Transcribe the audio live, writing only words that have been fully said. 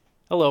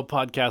Hello,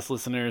 podcast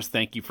listeners.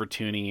 Thank you for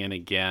tuning in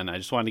again. I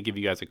just wanted to give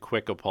you guys a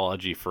quick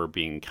apology for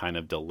being kind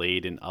of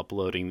delayed in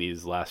uploading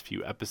these last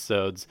few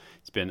episodes.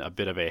 It's been a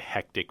bit of a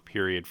hectic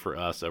period for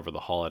us over the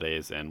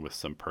holidays and with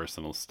some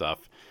personal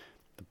stuff,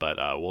 but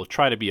we'll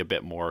try to be a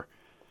bit more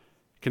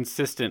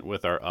consistent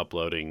with our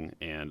uploading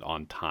and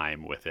on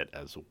time with it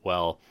as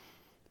well.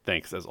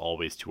 Thanks, as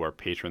always, to our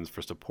patrons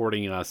for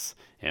supporting us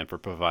and for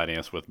providing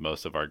us with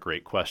most of our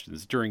great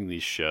questions during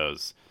these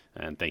shows.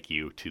 And thank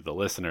you to the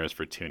listeners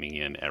for tuning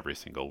in every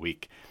single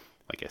week.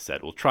 Like I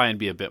said, we'll try and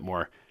be a bit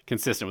more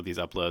consistent with these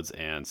uploads.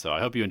 And so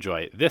I hope you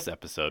enjoy this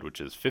episode, which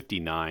is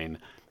 59.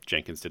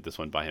 Jenkins did this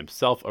one by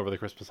himself over the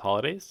Christmas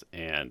holidays.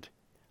 And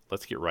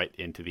let's get right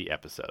into the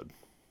episode.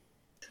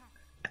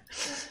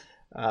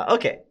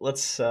 Okay,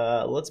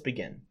 let's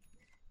begin.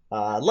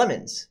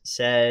 Lemons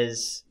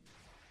says,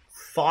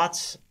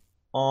 thoughts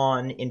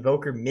on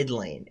Invoker mid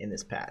lane in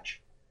this patch.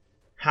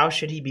 How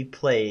should he be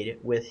played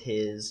with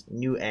his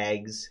new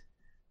eggs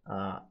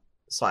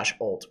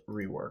 /alt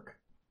rework?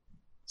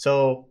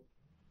 So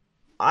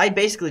I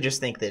basically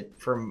just think that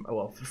from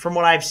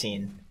what I've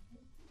seen,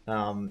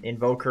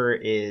 Invoker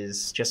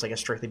is just like a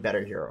strictly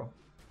better hero.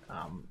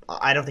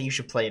 I don't think you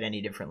should play it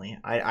any differently.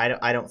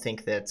 I don't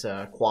think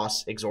that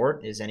Quas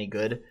Exhort is any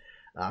good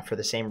for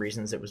the same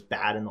reasons it was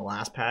bad in the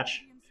last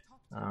patch.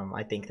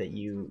 I think that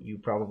you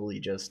probably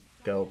just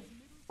go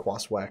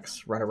Quas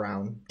Wex, run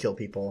around, kill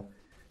people,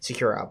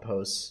 secure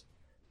outposts.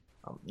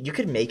 You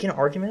could make an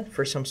argument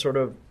for some sort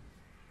of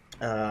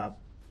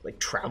like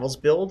travels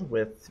build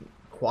with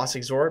Quas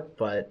Exhort,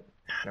 but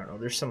I don't know.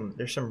 There's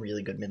some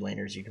really good mid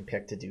laners you can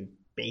pick to do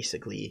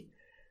basically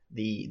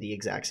the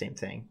exact same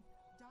thing.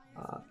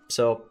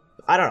 So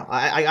I don't know.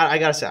 I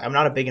gotta say I'm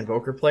not a big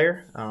Invoker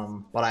player,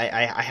 but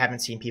I haven't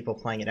seen people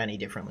playing it any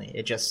differently.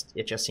 It just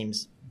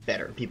seems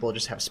better. People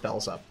just have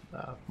spells up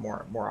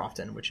more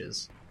often, which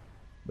is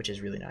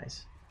really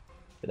nice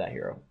for that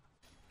hero.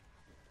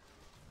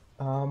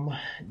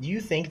 Do you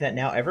think that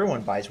now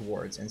everyone buys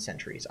wards and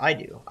sentries? I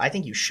do. I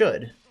think you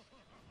should.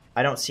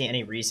 I don't see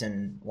any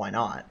reason why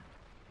not.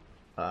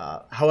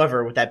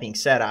 However, with that being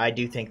said, I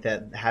do think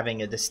that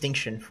having a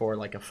distinction for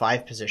like a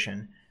 5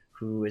 position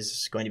who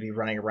is going to be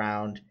running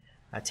around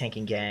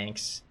tanking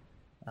ganks,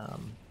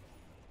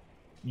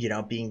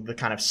 being the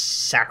kind of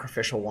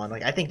sacrificial one,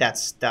 like I think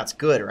that's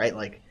good, right?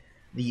 Like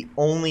the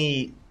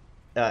only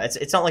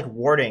it's not like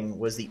warding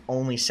was the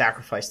only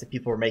sacrifice that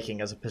people were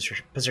making as a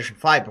position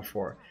 5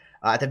 before.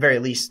 At the very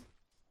least,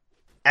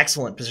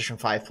 excellent position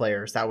 5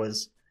 players. That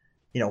was,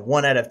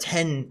 1 out of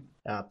 10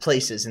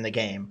 places in the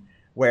game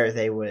where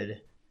they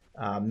would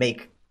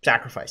make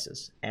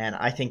sacrifices. And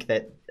I think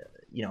that,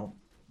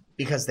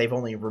 because they've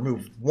only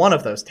removed 1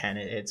 of those 10,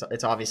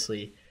 it's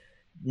obviously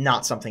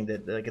not something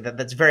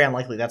that's very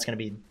unlikely that's going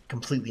to be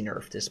completely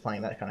nerfed, is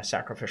playing that kind of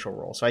sacrificial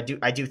role. So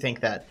I do think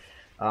that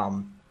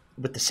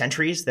with the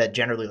sentries, that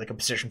generally like a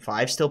position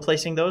 5 still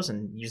placing those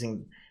and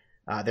using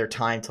their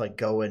time to like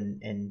go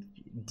and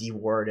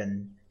de-ward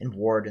and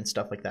ward and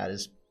stuff like that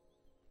is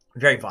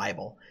very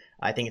viable.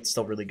 I think it's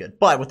still really good.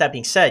 But with that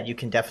being said, you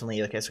can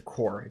definitely, like as a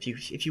core,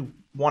 if you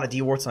want to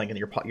de-ward something and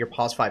your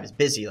pause 5 is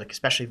busy, like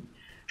especially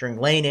during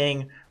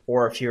laning,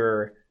 or if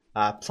you're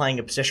playing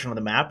a position on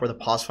the map where the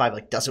pause 5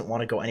 like doesn't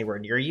want to go anywhere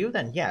near you,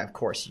 then yeah, of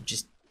course you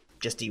just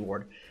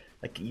de-ward.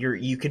 Like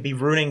you could be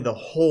ruining the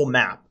whole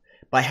map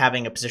by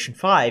having a position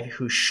 5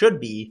 who should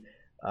be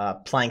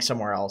playing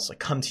somewhere else, like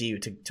come to you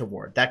to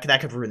ward.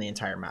 That could ruin the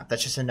entire map.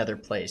 That's just another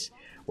place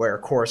where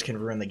cores can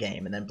ruin the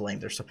game and then blame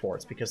their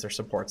supports because their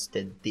supports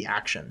did the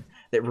action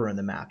that ruined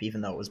the map, even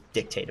though it was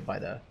dictated by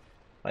the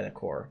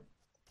core.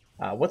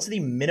 What's the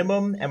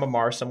minimum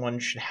MMR someone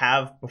should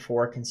have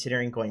before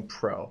considering going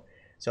pro?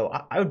 So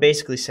I would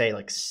basically say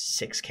like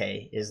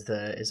 6K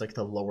is like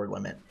the lower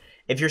limit.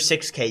 If you're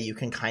 6K, you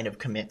can kind of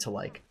commit to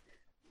like,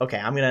 okay,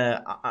 I'm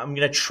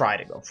gonna try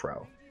to go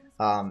pro.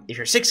 If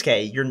you're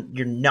 6K,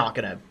 you're not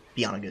gonna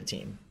be on a good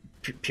team.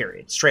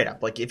 Period. Straight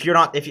up. Like if you're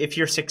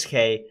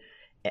 6K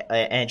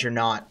and you're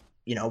not,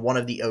 one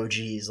of the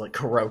OGs like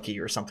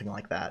Kuroki or something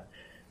like that,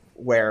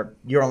 where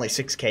you're only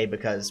 6K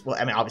because, well,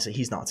 I mean, obviously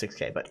he's not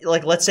 6K, but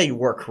like let's say you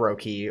were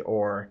Kuroki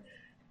or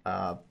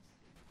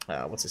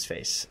what's his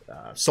face,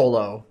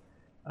 Solo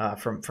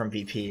from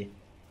VP,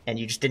 and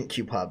you just didn't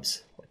queue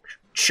pubs.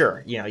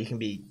 Sure, you can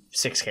be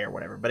 6K or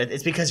whatever, but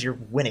it's because you're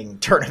winning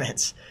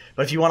tournaments.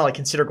 But if you want to like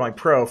consider going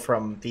pro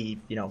from the,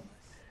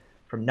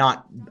 from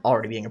not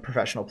already being a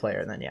professional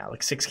player, then yeah,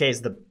 like 6K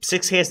is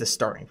the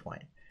starting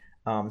point.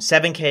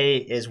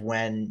 7K is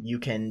when you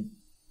can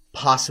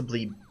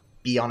possibly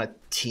be on a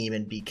team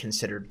and be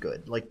considered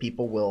good. Like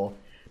people will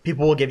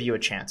give you a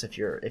chance if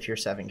you're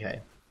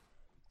 7K.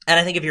 And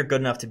I think if you're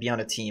good enough to be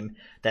on a team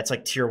that's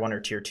like tier 1 or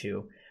tier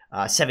 2,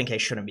 7K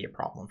shouldn't be a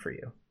problem for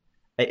you.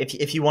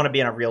 If you want to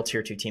be on a real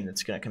tier 2 team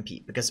that's going to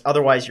compete, because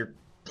otherwise you're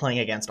playing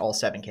against all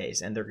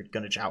 7Ks and they're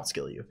going to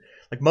outskill you.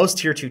 Like most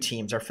tier 2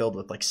 teams are filled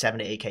with like 7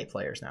 to 8K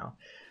players now.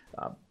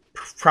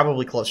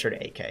 Probably closer to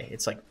 8K.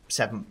 It's like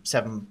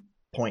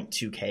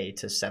 7.2K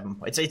to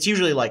 7. It's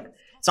usually like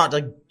it's not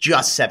like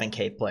just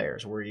 7K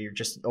players where you're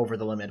just over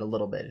the limit a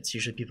little bit. It's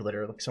usually people that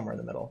are like somewhere in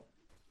the middle.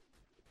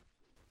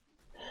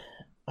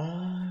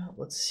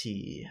 Let's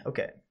see.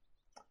 Okay.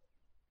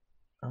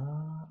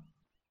 I'm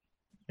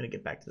gonna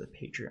get back to the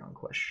Patreon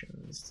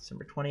questions.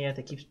 December 20th.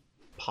 It keeps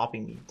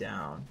popping me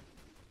down.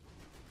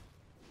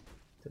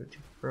 Go to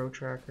Pro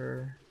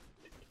Tracker.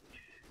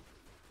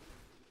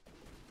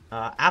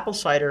 Apple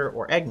cider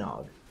or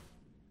eggnog?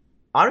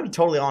 I'm gonna be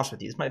totally honest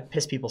with you. This might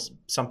piss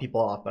some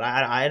people off, but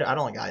I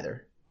don't like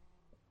either.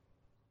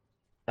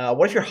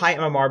 What if you're high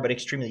MMR but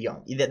extremely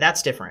young?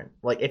 That's different.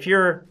 Like if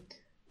you're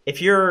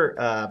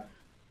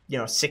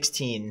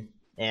 16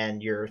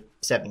 and you're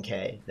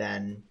 7K,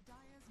 then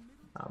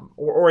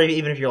or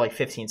even if you're like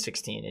 15,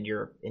 16 and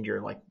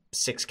you're like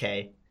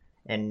 6K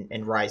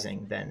and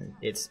rising, then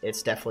it's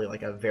definitely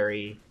like a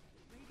very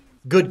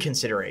good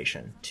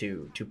consideration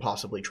to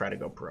possibly try to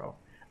go pro.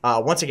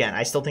 Once again,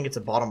 I still think it's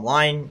a bottom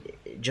line.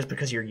 Just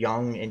because you're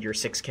young and you're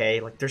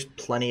 6K, like there's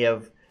plenty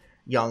of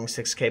young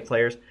 6K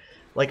players.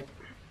 Like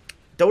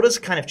Dota's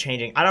kind of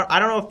changing. I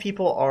don't know if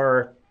people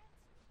are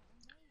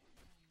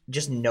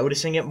just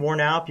noticing it more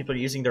now. People are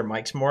using their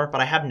mics more,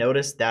 but I have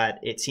noticed that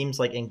it seems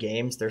like in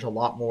games there's a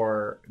lot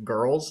more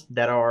girls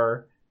that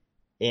are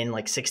in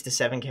like 6 to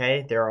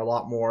 7K. There are a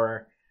lot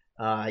more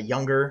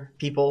younger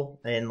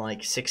people in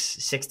like 6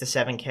 to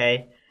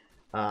 7K.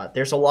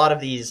 There's a lot of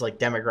these like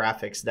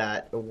demographics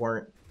that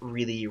weren't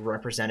really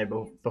represented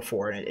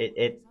before, and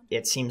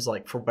it seems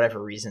like for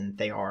whatever reason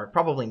they are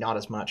probably not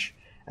as much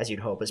as you'd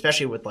hope,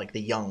 especially with like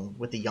the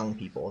young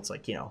people. It's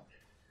like,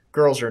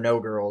 girls or no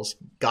girls,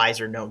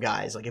 guys or no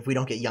guys. Like if we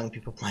don't get young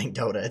people playing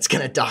Dota, it's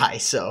gonna die.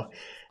 So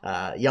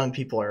young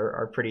people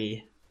are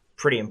pretty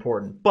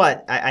important.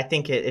 But I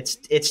think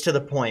it's to the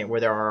point where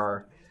there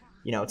are,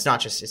 it's not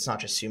just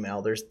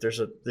Sumail.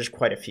 There's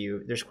quite a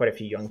few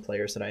young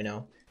players that I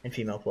know and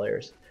female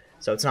players.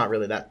 So it's not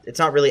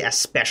really as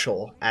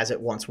special as it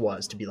once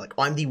was to be like,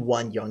 oh, I'm the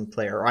one young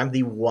player or I'm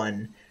the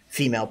one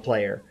female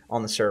player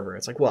on the server.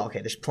 It's like, well, okay,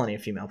 there's plenty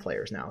of female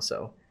players now,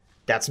 so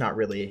that's not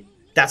really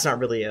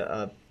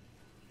a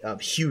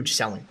huge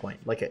selling point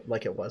like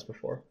it was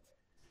before.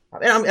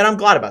 And I'm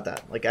glad about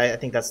that. Like I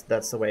think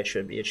that's the way it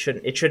should be. It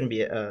shouldn't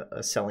be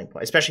a selling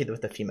point, especially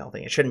with the female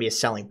thing. It shouldn't be a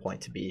selling point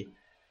to be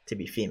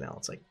female.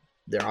 It's like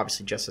they're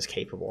obviously just as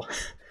capable.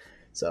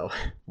 So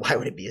why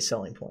would it be a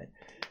selling point?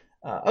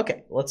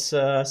 Okay, let's.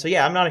 So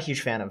yeah, I'm not a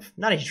huge fan of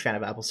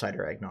apple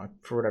cider eggnog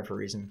for whatever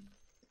reason.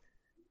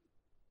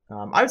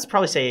 I would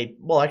probably say,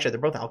 well, actually, they're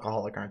both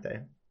alcoholic, aren't they?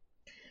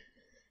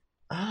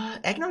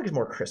 Eggnog is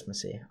more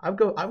Christmassy. I would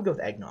go with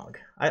eggnog.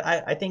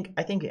 I think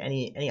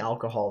any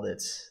alcohol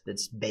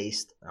that's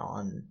based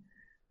on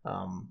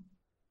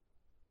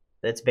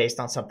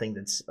something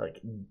that's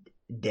like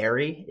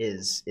dairy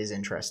is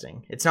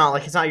interesting. It's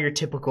not your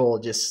typical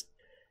just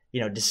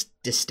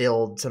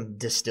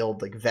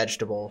distilled like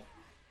vegetable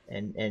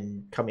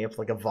and coming up with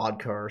like a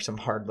vodka or some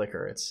hard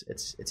liquor.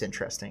 It's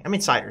interesting. I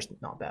mean, cider's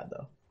not bad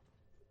though.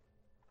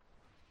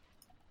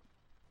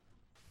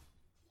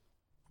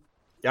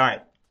 All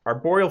right.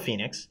 Arboreal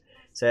Phoenix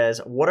says,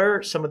 what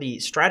are some of the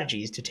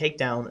strategies to take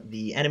down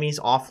the enemy's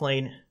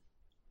offlane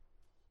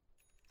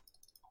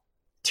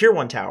tier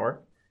 1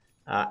 tower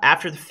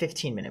after the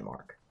 15-minute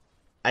mark?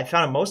 I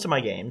found in most of my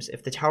games,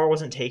 if the tower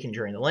wasn't taken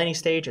during the laning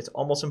stage, it's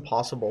almost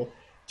impossible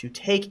to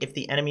take if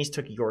the enemies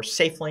took your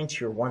safe lane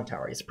tier 1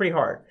 tower. It's pretty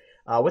hard.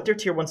 With their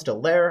tier 1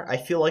 still there, I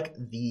feel like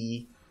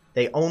they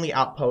only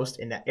outpost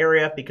in that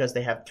area because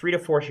they have 3 to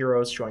 4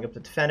 heroes showing up to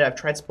defend it. I've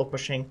tried split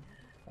pushing.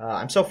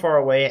 I'm so far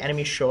away.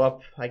 Enemies show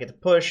up. I get to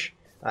push.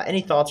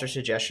 Any thoughts or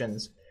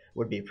suggestions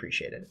would be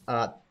appreciated.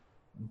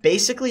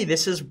 Basically,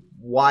 this is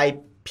why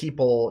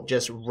people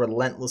just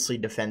relentlessly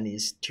defend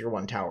these tier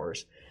 1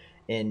 towers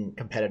in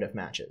competitive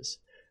matches.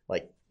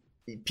 Like,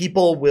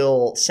 people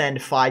will send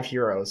 5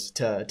 heroes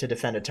to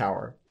defend a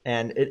tower,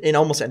 and in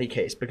almost any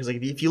case, because like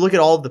if you look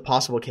at all of the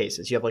possible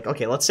cases, you have like,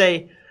 okay, let's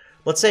say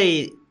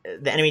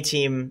the enemy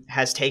team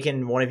has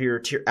taken one of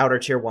your outer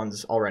tier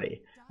 1s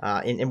already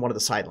in one of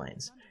the side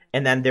lanes.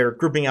 And then they're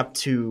grouping up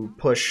to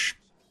push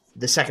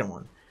the second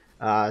one.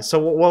 So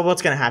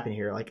what's going to happen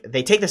here? Like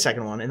they take the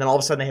second one, and then all of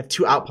a sudden they have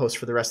 2 outposts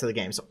for the rest of the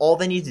game. So all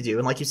they need to do,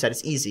 and like you said,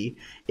 it's easy,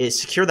 is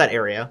secure that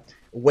area,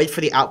 wait for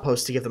the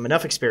outpost to give them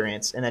enough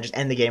experience, and then just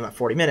end the game at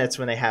 40 minutes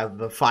when they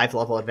have a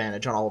 5-level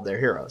advantage on all of their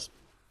heroes.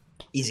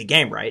 Easy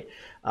game, right?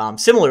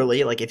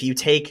 Similarly, like if you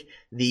take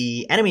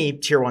the enemy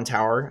tier 1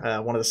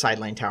 tower, one of the side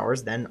lane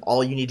towers, then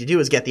all you need to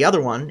do is get the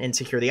other one and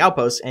secure the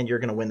outpost, and you're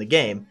going to win the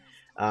game.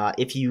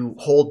 If you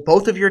hold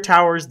both of your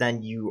towers,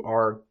 then you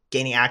are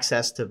gaining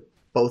access to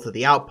both of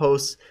the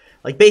outposts.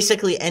 Like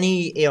basically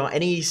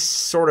any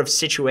sort of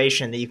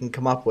situation that you can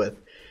come up with,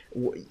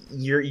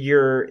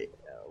 you're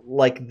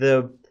like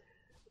the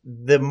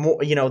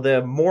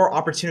more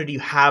opportunity you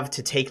have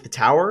to take the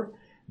tower,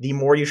 the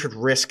more you should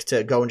risk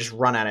to go and just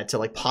run at it to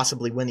like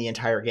possibly win the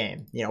entire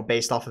game.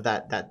 Based off of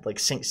that like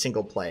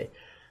single play.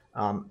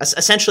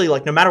 Essentially,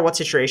 like no matter what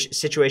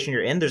situation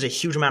you're in, there's a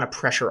huge amount of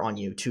pressure on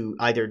you to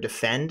either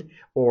defend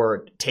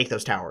or take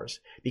those towers,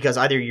 because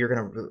either you're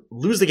going to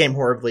lose the game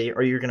horribly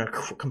or you're going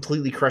to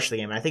completely crush the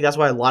game. And I think that's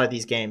why a lot of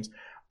these games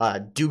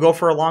do go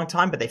for a long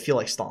time, but they feel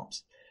like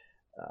stomps.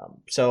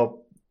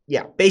 So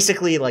yeah,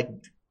 basically like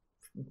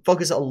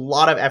focus a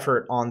lot of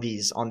effort on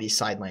these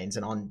side lanes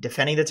and on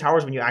defending the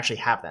towers when you actually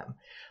have them.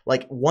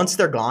 Like once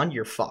they're gone,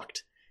 you're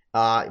fucked.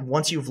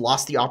 Once you've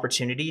lost the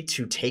opportunity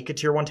to take a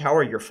tier 1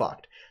 tower, you're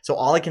fucked. So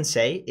all I can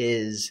say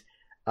is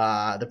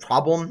the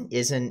problem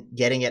isn't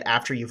getting it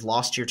after you've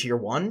lost your tier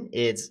 1.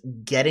 It's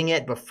getting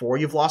it before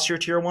you've lost your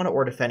tier 1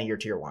 or defending your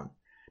tier 1.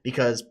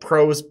 Because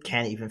pros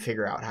can't even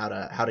figure out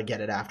how to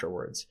get it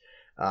afterwards.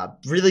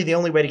 Really, the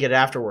only way to get it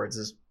afterwards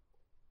is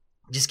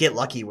just get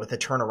lucky with a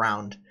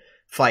turnaround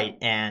fight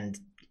and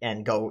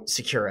go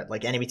secure it.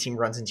 Like enemy team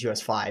runs into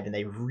US5 and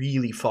they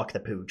really fuck the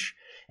pooch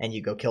and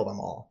you go kill them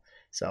all.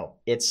 So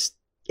it's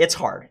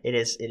hard. It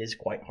is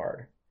quite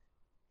hard.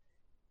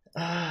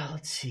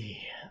 Let's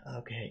see.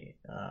 Okay.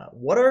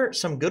 What are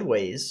some good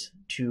ways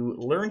to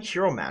learn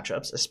hero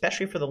matchups,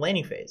 especially for the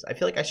laning phase? I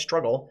feel like I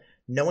struggle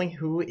knowing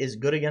who is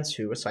good against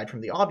who, aside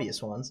from the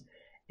obvious ones,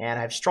 and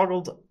I've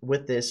struggled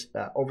with this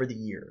over the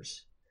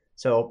years.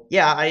 So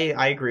yeah,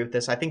 I agree with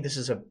this. I think this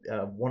is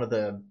one of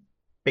the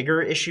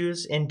bigger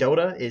issues in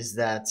Dota is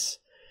that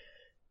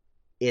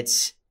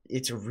it's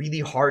really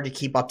hard to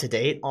keep up to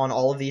date on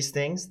all of these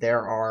things.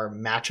 There are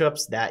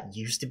matchups that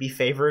used to be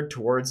favored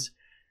towards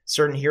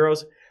certain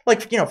heroes.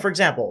 Like, you know, for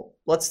example,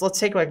 let's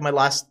take like my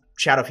last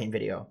Shadow Fiend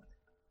video.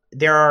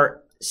 There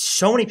are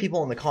so many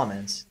people in the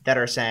comments that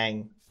are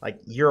saying, like,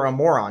 you're a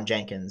moron,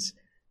 Jenkins.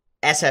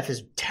 SF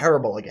is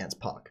terrible against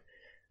Puck.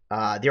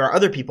 There are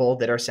other people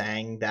that are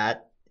saying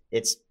that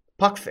it's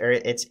Puck,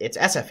 it's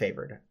SF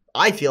favored.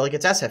 I feel like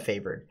it's SF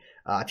favored.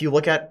 If you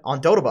look at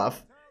on Dota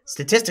Buff,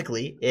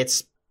 statistically,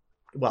 it's,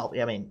 well,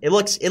 I mean, it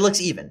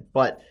looks even,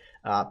 but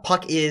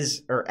Puck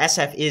is, or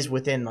SF is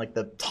within like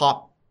the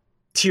top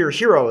tier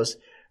heroes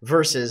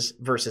versus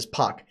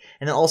Puck.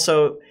 And then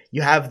also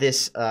you have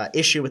this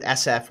issue with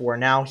SF where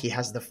now he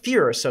has the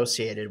fear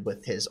associated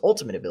with his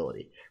ultimate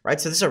ability, right?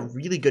 So this is a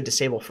really good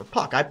disable for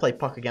Puck. I play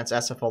Puck against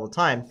SF all the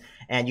time,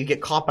 and you get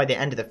caught by the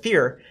end of the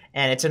fear,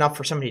 and it's enough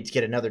for somebody to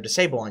get another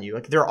disable on you.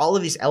 Like there are all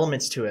of these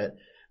elements to it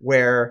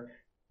where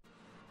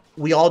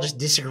we all just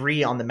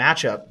disagree on the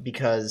matchup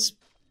because,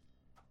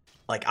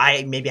 like,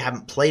 I maybe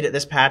haven't played it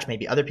this patch,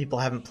 maybe other people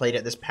haven't played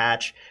it this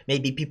patch,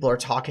 maybe people are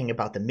talking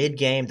about the mid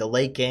game, the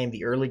late game,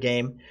 the early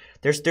game.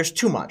 There's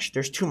too much.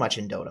 There's too much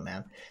in Dota,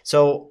 man.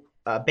 So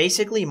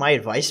basically my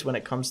advice when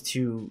it comes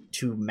to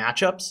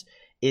matchups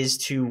is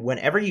to,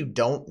 whenever you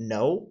don't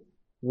know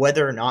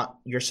whether or not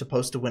you're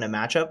supposed to win a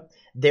matchup,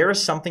 there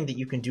is something that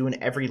you can do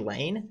in every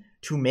lane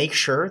to make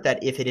sure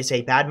that if it is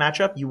a bad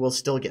matchup, you will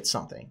still get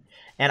something.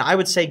 And I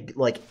would say,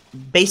 like,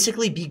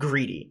 basically be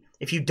greedy.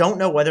 If you don't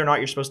know whether or not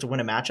you're supposed to win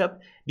a matchup,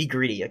 be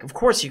greedy. Like, of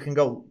course, you can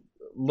go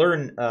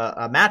learn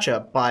a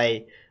matchup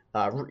by,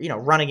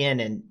 running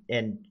in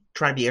and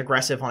trying to be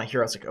aggressive on a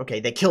hero. It's like, okay,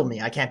 they killed me.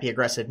 I can't be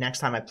aggressive. Next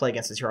time I play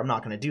against this hero, I'm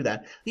not going to do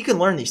that. You can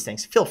learn these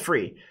things. Feel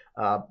free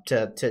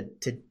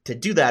to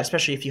do that,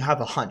 especially if you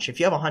have a hunch. If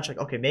you have a hunch, like,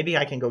 okay, maybe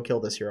I can go kill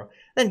this hero,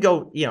 then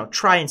go,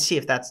 try and see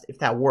if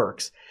that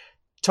works.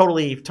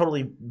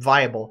 Totally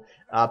viable.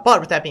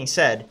 But with that being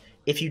said,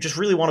 if you just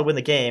really want to win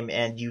the game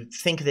and you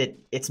think that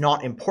it's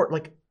not important,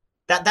 like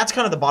that's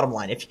kind of the bottom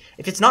line. If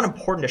it's not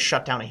important to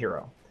shut down a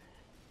hero,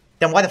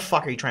 then why the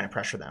fuck are you trying to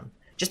pressure them?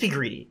 Just be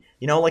greedy.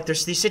 Like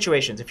there's these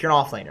situations, if you're an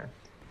offlaner,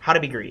 how to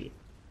be greedy.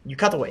 You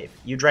cut the wave,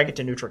 you drag it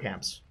to neutral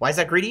camps. Why is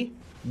that greedy?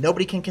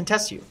 Nobody can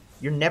contest you.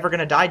 You're never going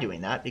to die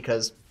doing that,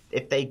 because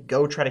if they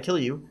go try to kill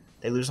you,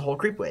 they lose the whole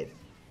creep wave.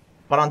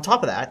 But on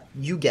top of that,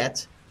 you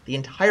get the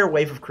entire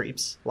wave of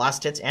creeps,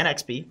 last hits and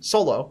XP,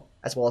 solo,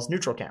 as well as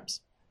neutral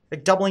camps.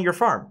 Like doubling your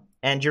farm,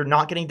 and you're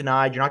not getting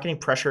denied, you're not getting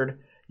pressured.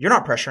 You're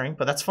not pressuring,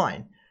 but that's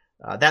fine.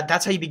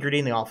 That's how you be greedy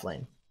in the off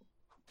lane.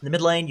 In the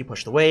mid lane, you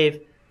push the wave,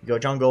 you go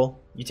jungle,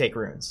 you take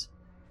runes.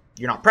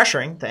 You're not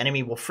pressuring, the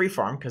enemy will free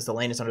farm because the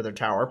lane is under their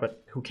tower,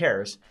 but who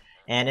cares?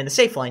 And in the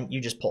safe lane,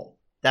 you just pull.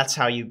 That's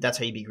how you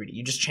be greedy.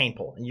 You just chain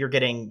pull, and you're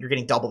getting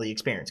double the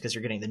experience because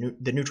you're getting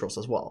the neutrals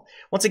as well.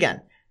 Once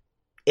again,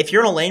 if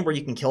you're in a lane where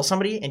you can kill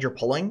somebody and you're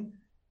pulling,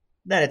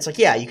 then it's like,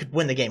 yeah, you could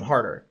win the game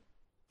harder.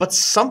 But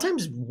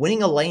sometimes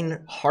winning a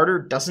lane harder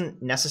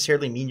doesn't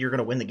necessarily mean you're going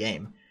to win the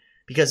game,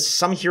 because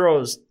some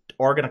heroes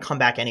are going to come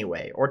back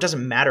anyway, or it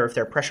doesn't matter if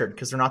they're pressured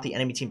because they're not the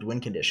enemy team's win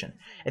condition.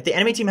 If the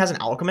enemy team has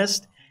an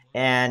Alchemist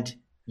and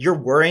you're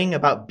worrying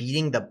about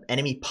beating the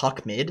enemy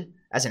Puck mid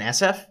as an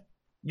SF,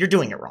 you're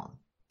doing it wrong.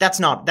 That's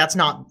not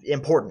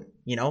important.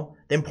 The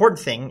important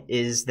thing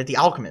is that the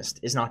Alchemist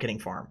is not getting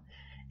farm.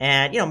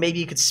 And, maybe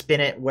you could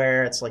spin it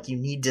where it's like you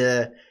need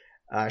to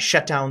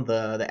shut down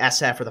the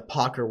SF or the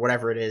Puck or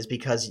whatever it is,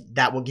 because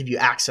that will give you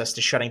access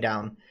to shutting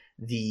down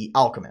the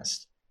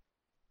Alchemist.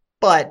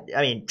 But,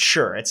 I mean,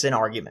 sure, it's an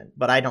argument,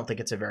 but I don't think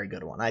it's a very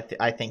good one.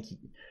 I think...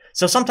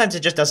 So sometimes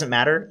it just doesn't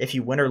matter if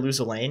you win or lose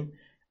a lane.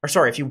 Or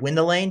sorry, if you win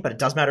the lane, but it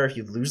does matter if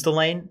you lose the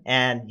lane,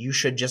 and you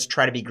should just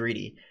try to be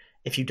greedy.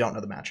 if you don't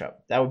know the matchup.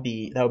 That would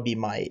be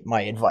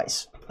my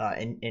advice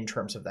in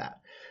terms of that.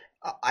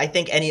 I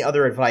think any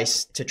other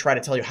advice to try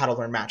to tell you how to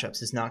learn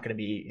matchups is not going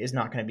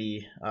to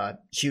be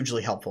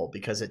hugely helpful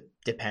because it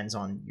depends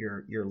on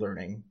your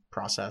learning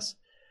process.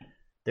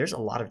 There's a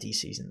lot of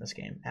DCs in this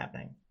game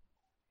happening.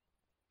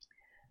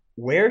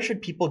 Where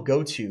should people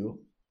go to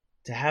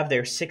have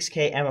their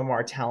 6K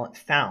MMR talent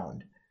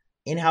found?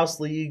 In-house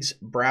leagues,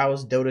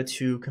 browse Dota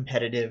 2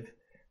 competitive,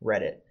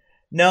 Reddit.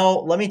 No,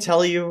 let me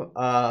tell you,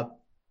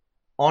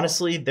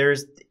 honestly,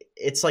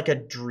 it's like a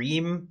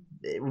dream.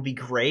 It would be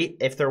great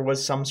if there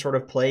was some sort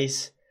of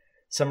place,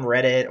 some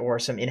Reddit or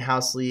some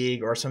in-house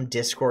league or some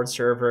Discord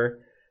server,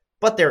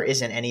 but there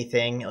isn't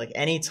anything. Like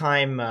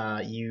anytime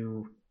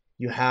you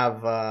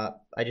have,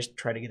 I just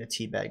tried to get a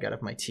tea bag out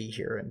of my tea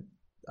here,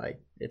 and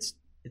it's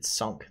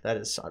sunk. That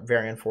is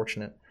very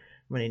unfortunate.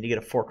 I'm gonna need to get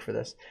a fork for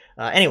this.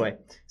 Anyway,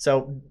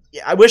 so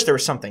I wish there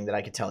was something that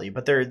I could tell you,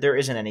 but there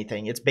isn't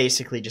anything. It's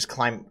basically just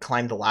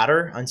climb the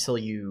ladder until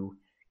you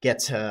get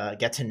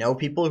to know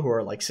people who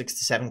are like 6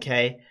 to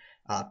 7K.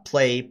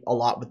 Play a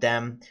lot with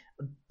them.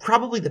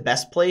 Probably the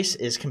best place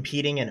is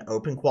competing in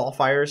open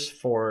qualifiers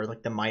for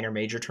like the minor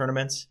major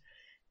tournaments,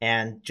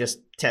 and just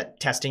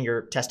testing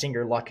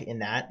your luck in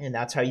that. And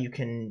that's how you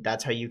can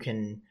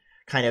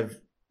kind of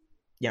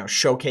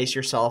showcase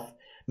yourself.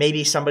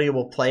 Maybe somebody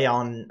will play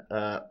on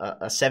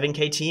a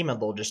 7K team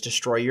and they'll just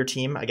destroy your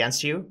team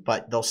against you,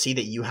 but they'll see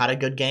that you had a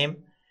good game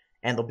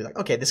and they'll be like,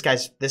 okay, this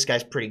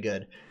guy's pretty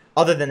good.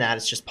 Other than that,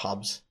 it's just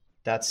pubs.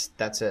 That's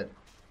it.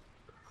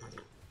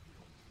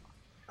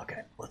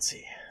 Okay, let's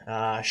see.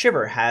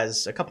 Shiver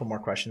has a couple more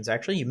questions,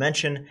 actually. You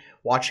mentioned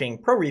watching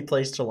pro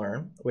replays to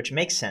learn, which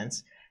makes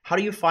sense. How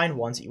do you find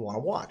ones that you want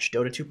to watch?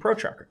 Dota 2 Pro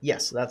Tracker.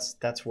 Yes,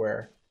 that's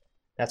where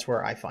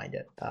I find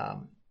it.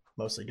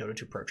 Mostly Dota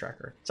 2 Pro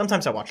Tracker.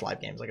 Sometimes I watch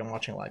live games, like I'm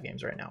watching live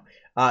games right now.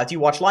 Do you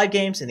watch live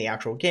games in the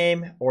actual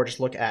game, or just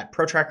look at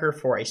Pro Tracker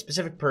for a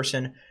specific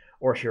person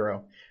or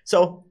hero?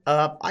 So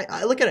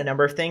I look at a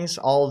number of things.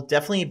 I'll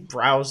definitely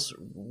browse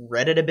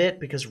Reddit a bit,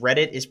 because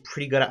Reddit is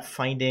pretty good at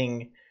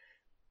finding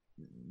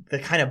the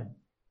kind of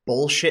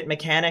bullshit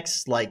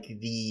mechanics, like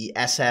the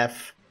SF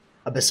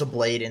Abyssal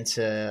Blade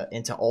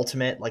into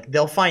Ultimate. Like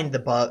they'll find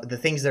the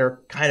things that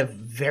are kind of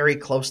very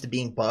close to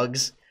being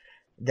bugs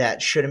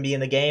that shouldn't be in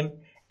the game.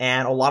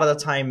 And a lot of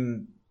the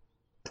time,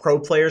 pro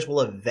players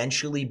will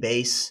eventually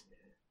base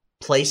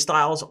play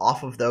styles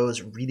off of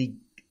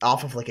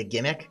like a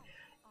gimmick.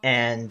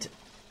 And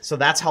so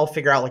that's how I'll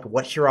figure out like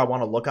what hero I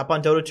want to look up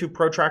on Dota 2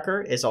 Pro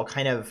Tracker. Is I'll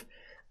kind of,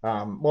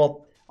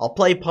 I'll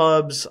play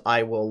pubs,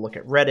 I will look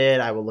at Reddit,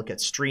 I will look at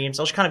streams.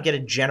 I'll just kind of get a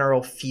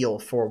general feel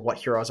for what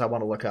heroes I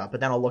want to look up.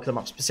 But then I'll look them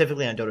up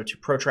specifically on Dota 2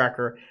 Pro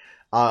Tracker.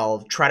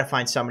 I'll try to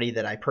find somebody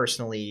that I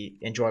personally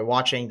enjoy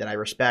watching, that I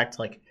respect.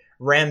 Like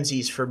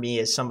Ramses for me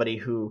is somebody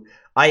who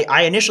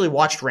I initially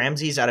watched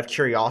Ramses out of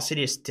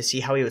curiosity to see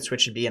how he would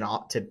switch to be an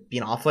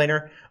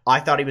offlaner.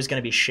 I thought he was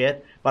going to be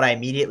shit, but I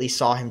immediately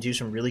saw him do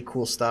some really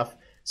cool stuff.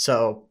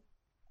 So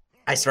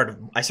I started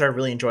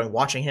really enjoying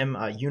watching him.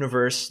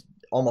 Universe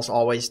almost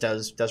always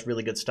does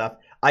really good stuff.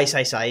 Ice.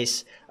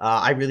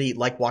 I really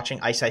like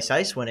watching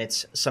Ice when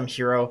it's some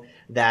hero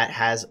that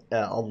has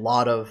a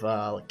lot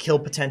of kill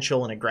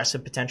potential and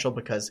aggressive potential,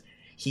 because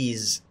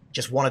he's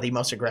just one of the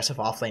most aggressive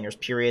offlaners,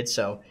 period.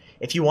 So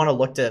if you want to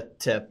look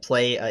to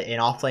play an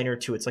offlaner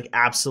to its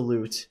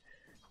absolute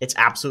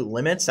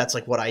limits, that's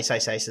like what Ice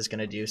is going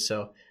to do.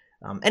 So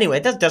anyway,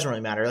 it doesn't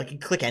really matter. Like you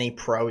click any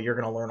pro, you're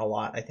going to learn a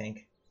lot, I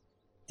think.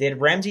 Did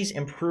Ramses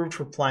improved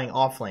for playing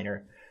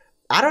offlaner?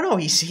 I don't know.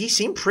 He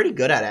seemed pretty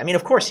good at it. I mean,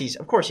 of course he's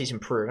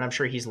improved. And I'm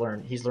sure he's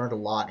learned a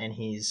lot, and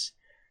he's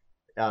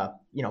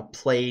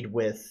played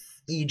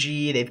with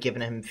EG. They've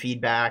given him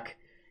feedback.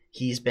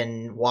 He's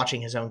been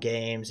watching his own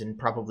games and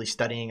probably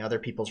studying other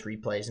people's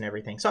replays and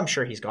everything. So I'm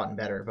sure he's gotten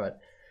better. But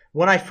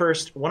when I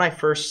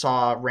first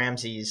saw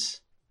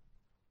Ramses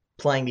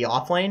playing the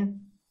offlane,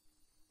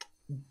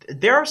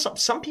 there are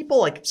some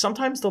people, like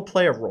sometimes they'll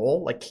play a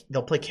role, like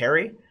they'll play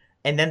carry,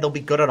 and then they'll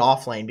be good at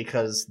offlane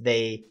because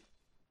they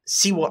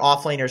see what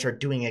offlaners are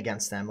doing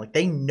against them. Like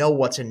they know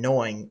what's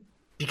annoying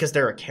because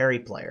they're a carry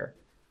player.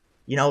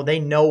 They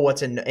know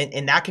what's and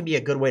that can be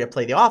a good way to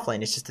play the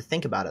offlane. It's just to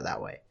think about it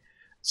that way.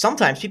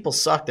 Sometimes people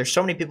suck. There's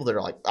so many people that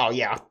are like, oh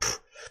yeah,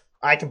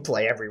 I can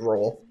play every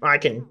role. I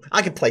can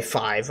play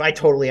 5. I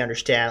totally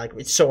understand. Like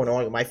it's so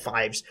annoying. My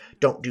 5s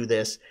don't do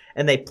this,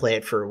 and they play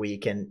it for a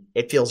week, and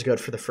it feels good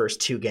for the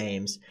first 2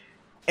 games,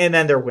 and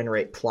then their win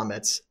rate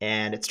plummets,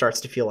 and it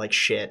starts to feel like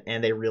shit,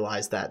 and they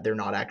realize that they're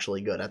not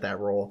actually good at that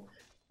role.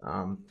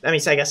 I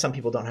guess some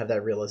people don't have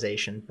that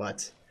realization,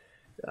 but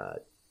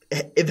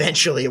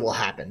eventually it will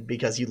happen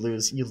because you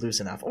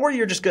lose enough, or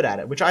you're just good at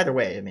it. Which either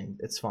way, I mean,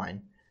 it's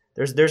fine.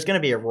 There's going to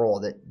be a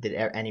role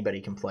that anybody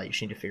can play. You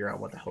just need to figure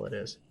out what the hell it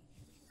is.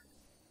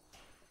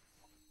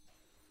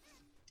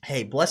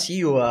 Hey, bless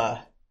you,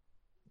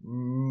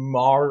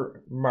 Mauricio.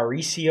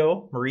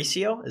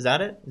 Mauricio, is that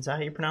it? Is that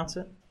how you pronounce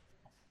it?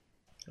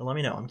 Well, let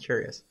me know. I'm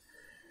curious.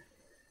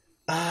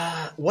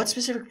 What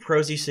specific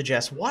pros do you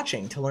suggest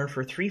watching to learn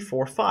for 3,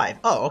 4, 5?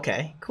 Oh,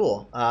 okay,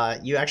 cool.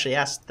 You actually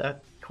asked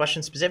that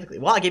question specifically.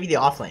 Well, I gave you the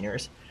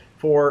offlaners.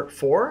 For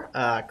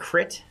 4,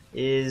 Crit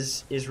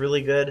is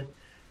really good.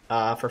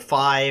 For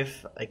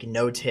 5, like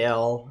No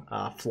Tail,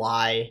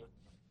 Fly.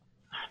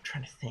 I'm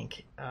trying to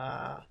think.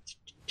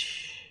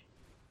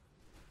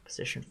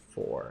 Position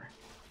 4.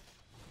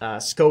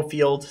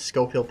 Schofield.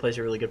 Schofield plays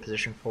a really good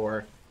position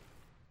 4.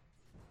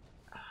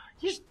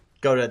 You just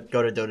go to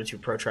Dota 2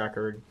 Pro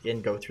Tracker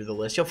and go through the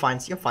list. You'll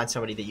find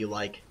somebody that you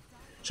like.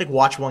 Just like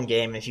watch one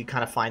game. If you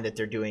kind of find that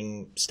they're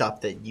doing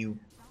stuff that you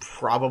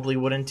probably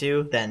wouldn't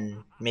do,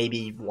 then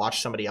maybe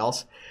watch somebody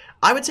else.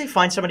 I would say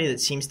find somebody that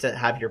seems to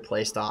have your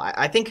playstyle.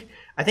 I think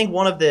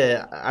one of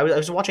the I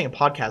was watching a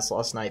podcast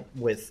last night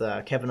with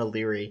Kevin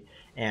O'Leary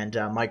and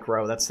Mike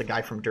Rowe. That's the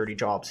guy from Dirty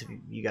Jobs. If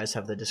you guys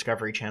have the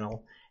Discovery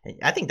Channel,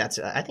 I think that's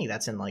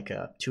in like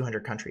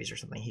 200 countries or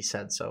something. He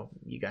said so.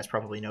 You guys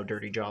probably know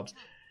Dirty Jobs.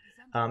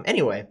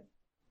 Anyway,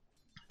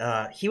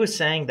 he was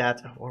saying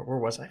that. Where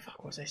was I? Fuck,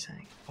 what was I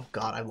saying? Oh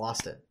God, I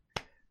lost it.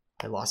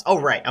 Oh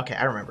right, okay,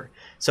 I remember.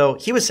 So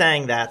he was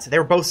saying that they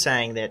were both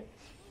saying that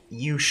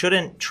you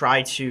shouldn't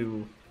try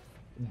to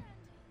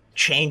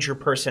change your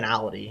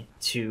personality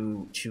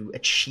to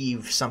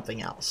achieve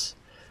something else.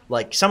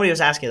 Like somebody was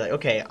asking, like,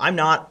 okay, I'm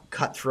not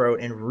cutthroat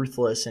and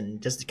ruthless,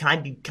 and just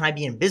can I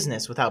be in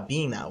business without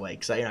being that way?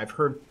 Because I've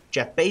heard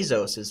Jeff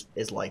Bezos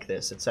is like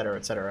this, et cetera,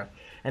 et cetera.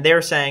 And they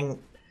were saying,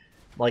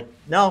 like,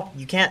 no,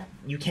 you can't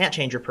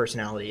change your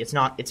personality. It's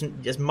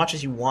as much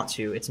as you want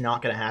to, it's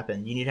not going to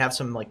happen. You need to have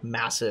some like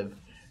massive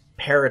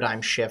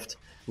paradigm shift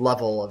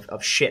level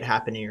of shit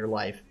happen in your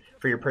life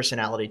for your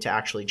personality to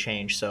actually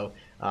change. So,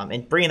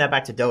 and bringing that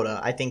back to Dota,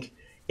 I think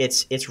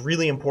it's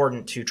really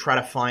important to try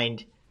to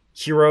find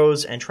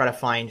heroes and try to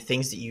find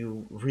things that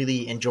you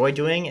really enjoy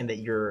doing and that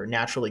you're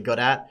naturally good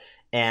at,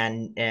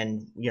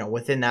 and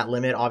within that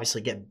limit,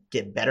 obviously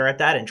get better at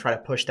that and try to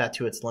push that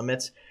to its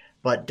limits.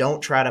 But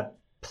don't try to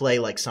play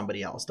like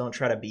somebody else. Don't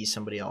try to be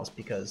somebody else,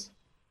 because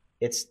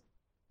it's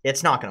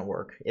not going to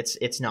work.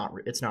 It's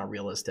not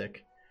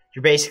realistic.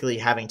 You're basically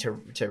having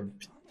to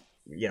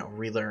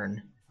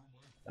relearn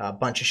a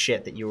bunch of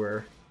shit that you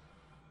were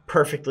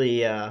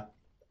perfectly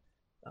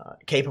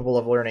capable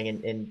of learning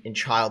in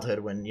childhood,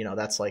 when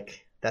that's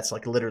like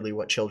literally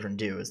what children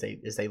do, is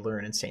they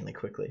learn insanely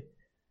quickly.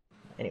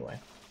 Anyway.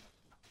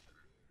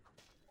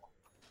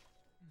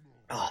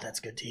 Oh, that's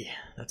good tea.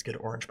 That's good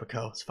orange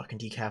Baco. It's fucking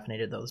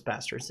decaffeinated. Those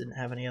bastards didn't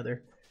have any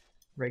other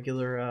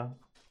regular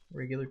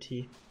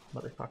tea,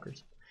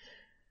 motherfuckers.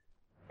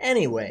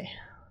 Anyway,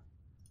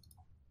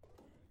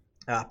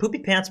 Poopy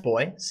Pants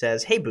Boy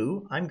says, "Hey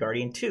Boo, I'm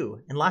Guardian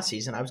 2, and last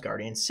season I was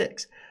Guardian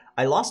 6.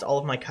 I lost all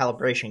of my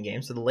calibration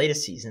games to the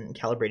latest season and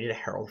calibrated a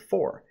Herald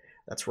 4.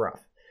 That's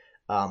rough."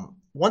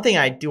 One thing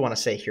I do want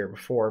to say here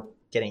before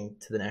getting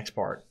to the next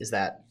part is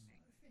that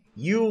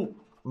you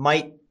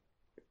might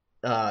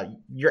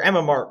your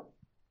MMR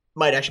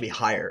might actually be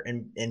higher,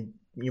 and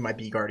you might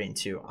be Guardian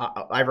 2.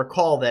 I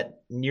recall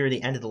that near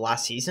the end of the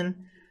last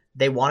season,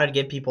 they wanted to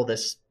give people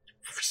this,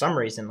 for some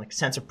reason, like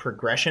sense of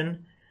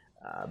progression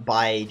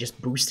by just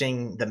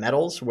boosting the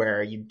medals,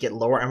 where you get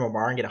lower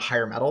MMR and get a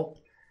higher medal.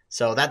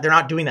 So that they're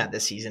not doing that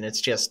this season. It's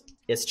just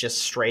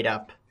straight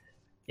up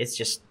going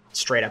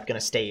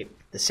to stay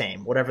the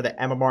same. Whatever the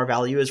MMR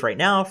value is right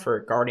now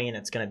for Guardian,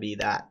 it's going to be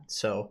that.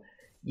 So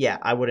yeah,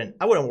 I wouldn't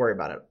worry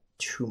about it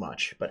too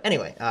much. But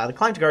anyway, the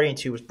climb to Guardian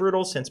 2 was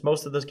brutal, since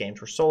most of those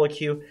games were solo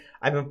queue.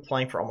 I've been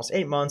playing for almost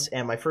 8 months,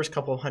 and my first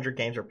couple of 100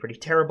 games were pretty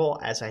terrible,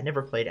 as I had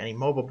never played any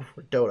MOBA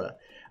before Dota.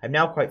 I'm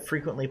now quite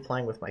frequently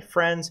playing with my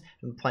friends.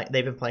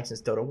 They've been playing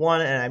since Dota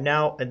 1,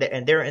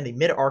 and they're in the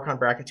mid-Archon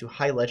bracket to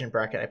high Legend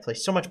bracket. I play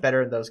so much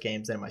better in those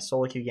games than in my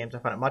solo queue games. I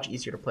find it much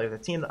easier to play with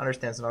a team that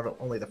understands not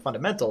only the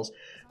fundamentals,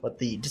 but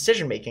the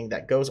decision-making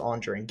that goes on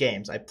during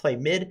games. I play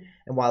mid,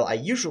 and while I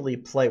usually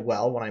play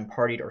well when I'm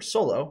partied or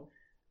solo,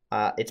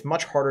 it's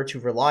much harder to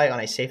rely on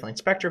a safe lane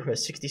Spectre who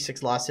has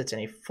 66 last hits in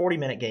a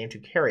 40-minute game to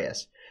carry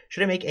us.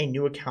 Should I make a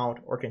new account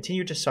or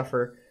continue to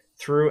suffer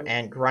through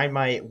and grind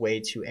my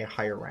way to a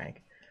higher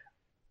rank?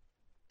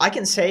 I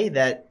can say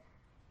that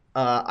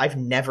I've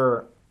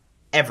never,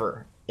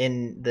 ever,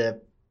 in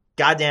the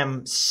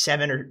goddamn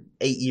 7 or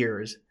 8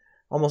 years,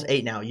 almost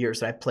 8 now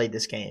years that I've played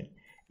this game,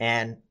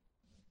 and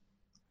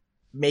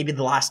maybe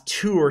the last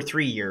 2 or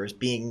 3 years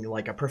being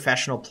like a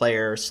professional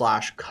player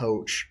 /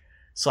 coach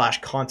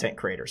 / content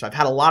creator. So I've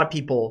had a lot of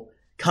people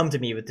come to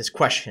me with this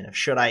question of,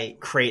 should I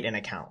create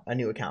a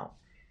new account?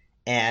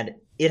 And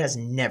it has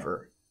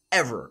never,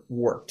 ever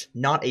worked.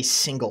 Not a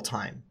single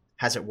time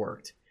has it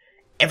worked.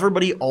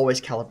 Everybody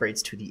always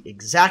calibrates to the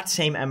exact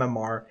same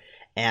MMR,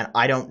 and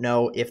I don't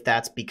know if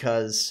that's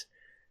because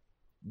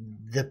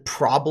the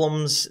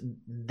problems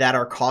that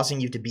are causing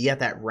you to be at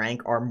that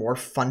rank are more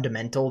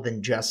fundamental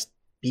than just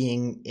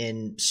being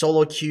in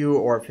solo queue,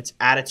 or if it's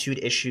attitude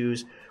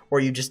issues,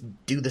 or you just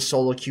do the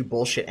solo queue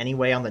bullshit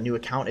anyway on the new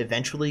account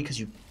eventually because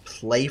you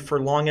play for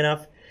long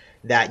enough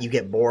that you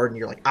get bored and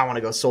you're like, I want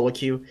to go solo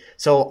queue.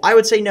 So I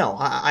would say no.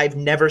 I've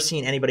never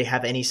seen anybody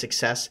have any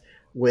success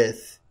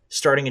with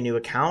starting a new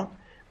account,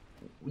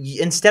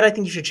 instead, I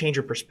think you should change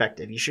your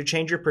perspective. You should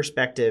change your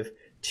perspective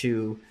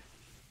to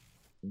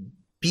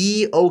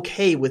be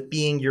okay with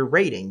being your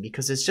rating,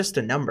 because it's just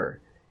a number.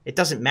 It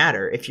doesn't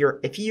matter. If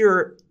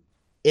you're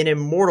an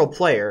immortal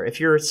player, if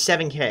you're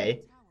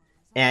 7K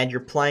and you're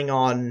playing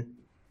on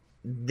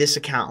this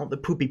account, the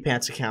Poopy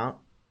Pants account,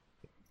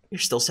 you're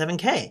still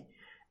 7K.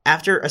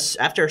 After a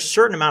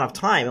certain amount of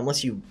time,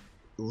 unless you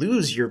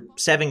lose your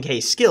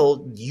 7K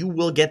skill, you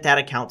will get that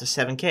account to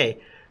 7K.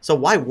 So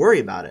why worry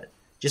about it?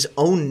 Just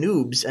own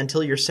noobs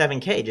until you're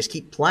 7K. Just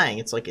keep playing.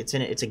 It's like it's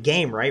a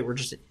game, right? We're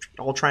just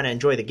all trying to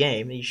enjoy the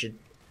game.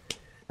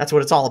 That's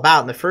what it's all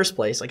about in the first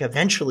place. Like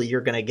eventually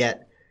you're gonna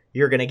get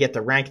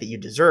the rank that you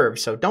deserve.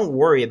 So don't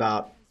worry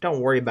about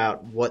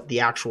what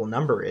the actual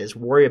number is.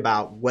 Worry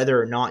about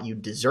whether or not you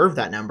deserve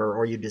that number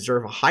or you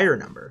deserve a higher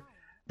number.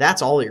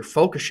 That's all your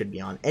focus should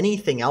be on.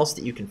 Anything else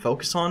that you can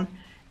focus on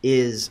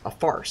is a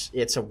farce.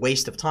 It's a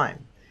waste of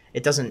time.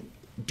 It doesn't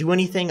do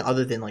anything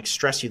other than like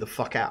stress you the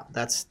fuck out.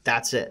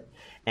 That's it.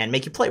 And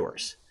make you play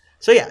worse.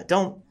 So yeah,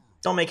 don't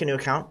make a new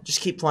account. Just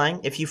keep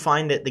playing. If you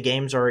find that the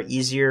games are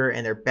easier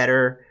and they're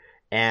better,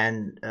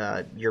 and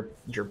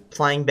you're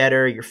playing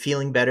better, you're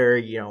feeling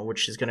better,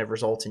 which is going to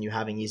result in you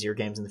having easier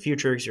games in the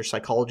future because your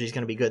psychology is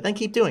going to be good, then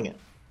keep doing it.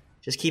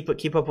 Just keep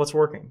up what's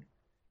working.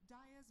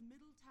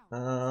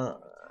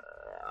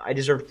 I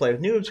deserve to play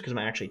with noobs because I'm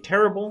actually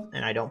terrible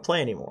and I don't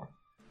play anymore.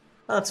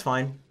 Oh, that's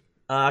fine.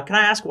 Can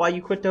I ask why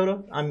you quit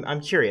Dota?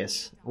 I'm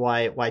curious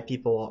why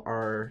people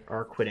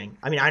are quitting.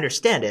 I mean, I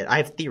understand it. I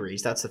have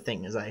theories. That's the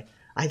thing, is I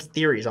have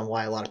theories on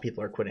why a lot of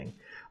people are quitting.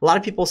 A lot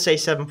of people say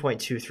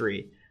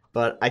 7.23,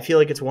 but I feel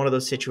like it's one of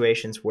those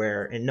situations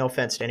where, and no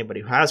offense to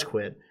anybody who has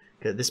quit,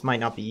 because this might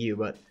not be you,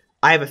 but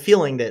I have a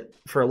feeling that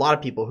for a lot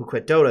of people who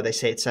quit Dota, they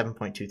say it's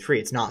 7.23.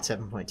 It's not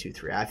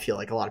 7.23. I feel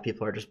like a lot of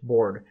people are just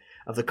bored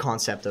of the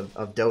concept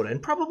of Dota,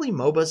 and probably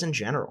MOBAs in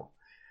general.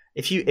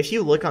 If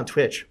you look on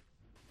Twitch,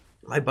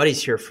 my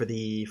buddy's here for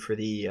the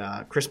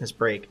Christmas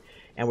break,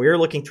 and we were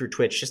looking through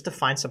Twitch just to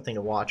find something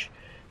to watch.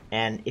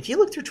 And if you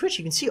look through Twitch,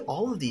 you can see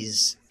all of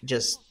these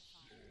just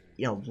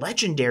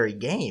legendary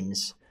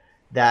games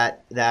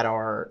that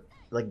are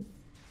like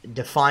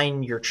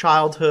define your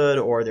childhood,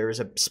 or there was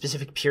a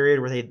specific period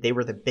where they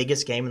were the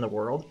biggest game in the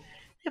world.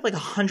 They have like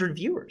 100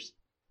 viewers,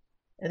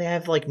 and they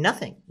have like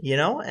nothing,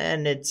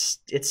 and it's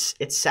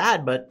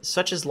sad, but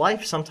such is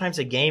life. Sometimes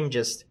a game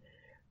just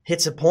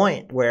hits a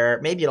point where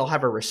maybe it'll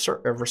have a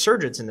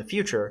resurgence in the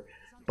future,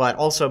 but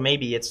also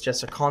maybe it's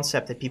just a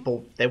concept that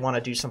they want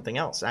to do something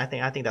else. And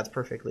I think that's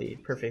perfectly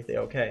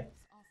okay.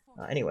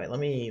 Anyway, let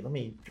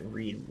me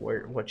read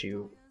what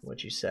you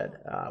said.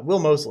 Will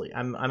Mosley,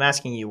 I'm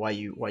asking you why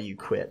you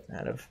quit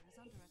out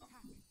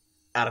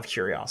of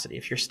curiosity,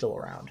 if you're still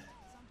around.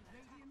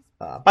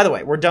 By the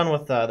way, we're done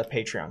with the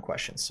Patreon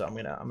questions, so I'm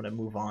gonna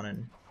move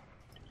on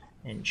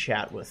and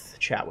chat with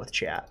chat.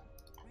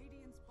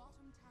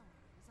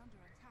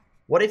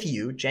 What if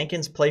you,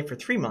 Jenkins, play for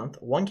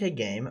 3-month, 1K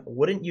game?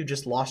 Wouldn't you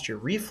just lost your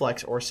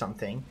reflex or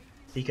something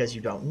because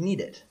you don't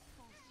need it?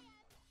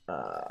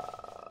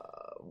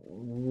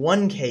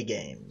 1K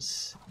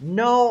games.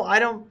 No, I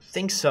don't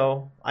think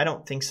so.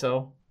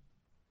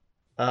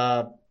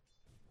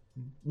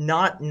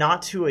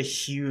 Not to a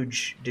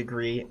huge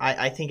degree.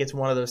 I think it's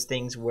one of those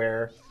things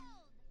where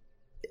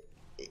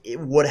it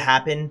would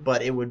happen,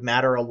 but it would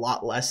matter a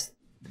lot less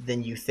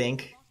than you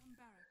think.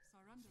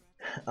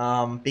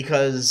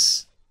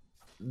 Because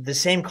the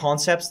same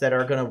concepts that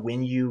are going to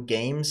win you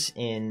games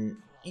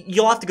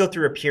you'll have to go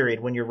through a period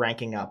when you're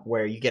ranking up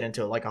where you get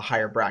into like a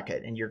higher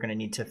bracket and you're going to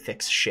need to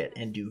fix shit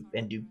and do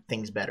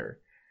things better.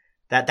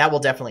 That will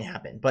definitely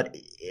happen. But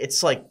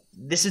it's like,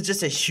 this is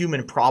just a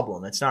human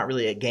problem. It's not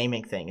really a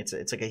gaming thing.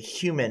 It's like a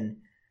human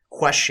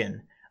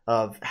question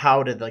of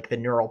how did like the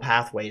neural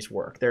pathways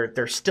work.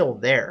 They're still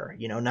there.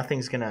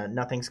 Nothing's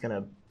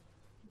gonna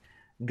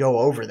go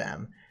over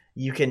them.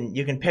 You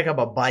can pick up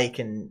a bike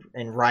and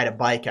ride a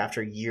bike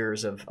after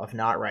years of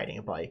not riding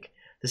a bike.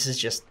 This is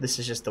just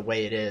the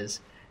way it is.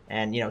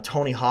 And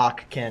Tony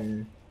Hawk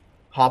can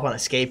hop on a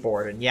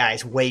skateboard, and yeah,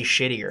 he's way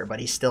shittier, but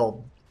he's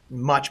still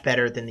much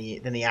better than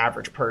the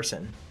average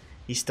person.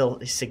 He's still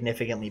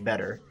significantly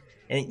better.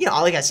 And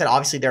like I said,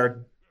 obviously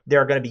there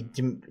are going to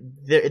be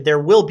there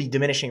will be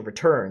diminishing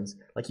returns.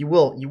 Like you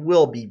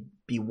will be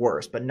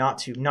worse, but not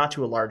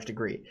to a large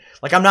degree.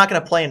 Like I'm not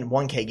going to play in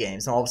 1K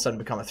games and all of a sudden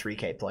become a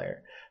 3K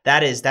player.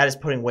 That is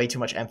putting way too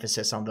much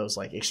emphasis on those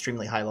like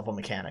extremely high level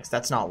mechanics.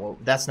 That's not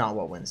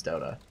what wins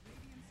Dota.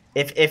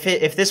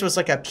 If this was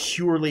like a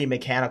purely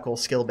mechanical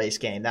skill based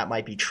game, that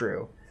might be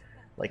true.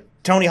 Like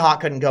Tony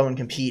Hawk couldn't go and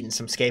compete in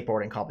some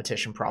skateboarding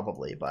competition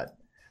probably, but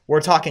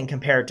we're talking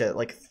compared to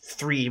like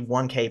 3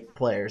 1K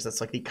players. That's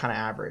like the kind of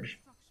average.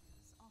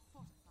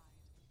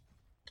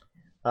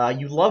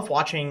 You love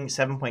watching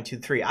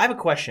 7.23. I have a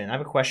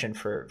question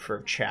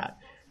for chat.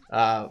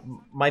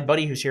 My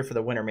buddy who's here for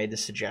the winter made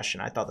this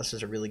suggestion. I thought this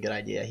was a really good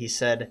idea. He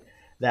said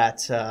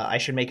that I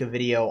should make a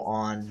video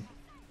on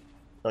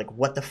like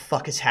what the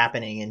fuck is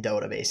happening in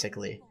Dota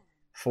basically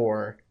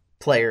for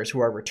players who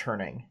are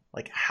returning,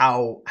 like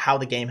how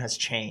the game has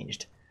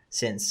changed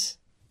since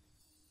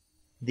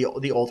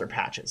the older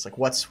patches. Like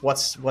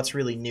what's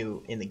really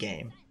new in the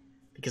game,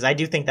 because I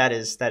do think that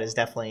is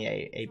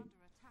definitely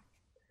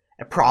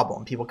a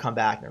problem. People come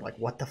back and they're like,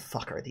 what the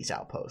fuck are these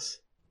outposts?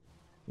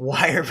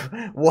 Why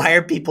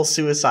are people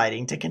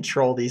suiciding to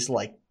control these,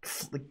 like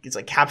it's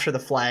like capture the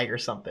flag or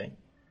something?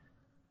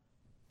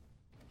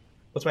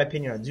 What's my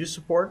opinion on Zeus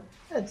support?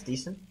 It's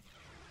decent.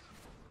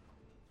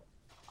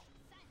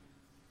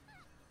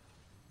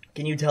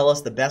 Can you tell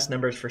us the best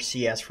numbers for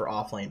CS for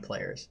offlane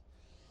players?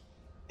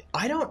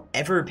 I don't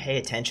ever pay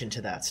attention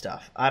to that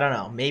stuff. I don't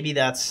know. Maybe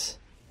that's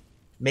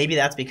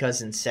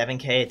because in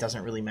 7K it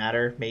doesn't really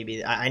matter.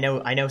 Maybe I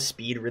know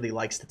Speed really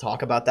likes to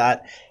talk about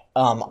that.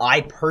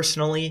 I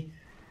personally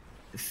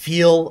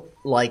feel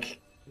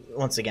like,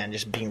 once again,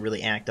 just being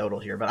really anecdotal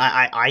here, but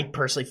I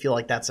personally feel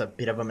like that's a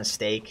bit of a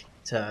mistake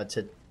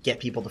to get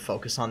people to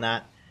focus on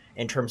that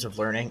in terms of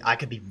learning. I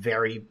could be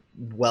very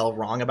well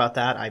wrong about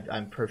that.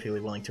 I'm perfectly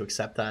willing to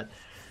accept that.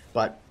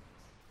 But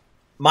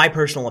my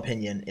personal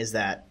opinion is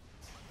that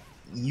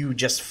you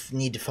just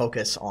need to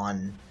focus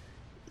on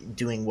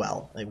doing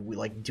well,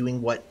 like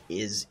doing what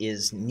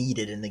is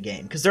needed in the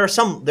game. Because there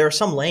are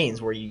some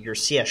lanes where your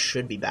CS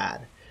should be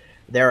bad.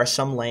 There are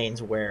some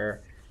lanes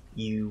where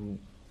you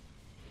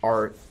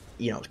are,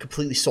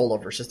 completely solo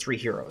versus 3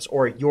 heroes,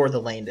 or you're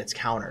the lane that's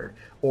countered,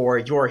 or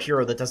you're a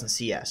hero that doesn't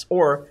CS,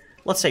 or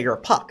let's say you're a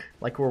Puck,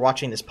 like we're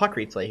watching this Puck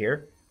replay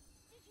here.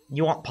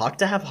 You want Puck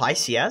to have high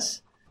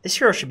CS? This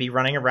hero should be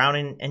running around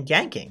and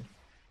ganking.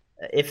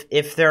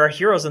 If there are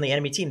heroes on the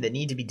enemy team that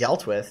need to be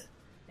dealt with,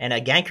 and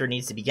a ganker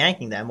needs to be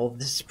ganking them, well,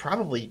 this is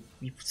probably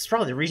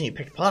the reason you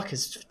picked Puck,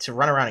 is to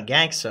run around and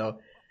gank. So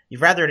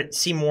you'd rather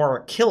see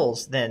more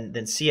kills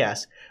than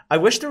CS. I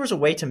wish there was a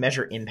way to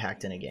measure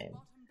impact in a game.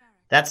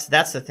 That's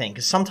the thing,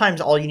 because sometimes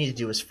all you need to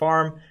do is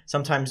farm.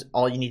 Sometimes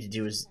all you need to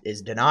do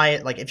is deny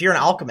it. Like if you're an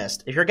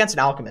alchemist, if you're against an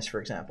alchemist, for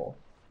example,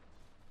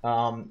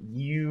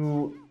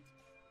 you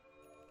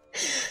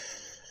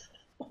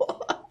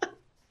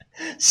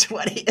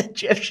sweaty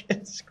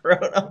Egyptian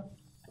scrotum.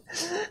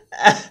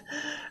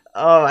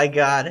 Oh my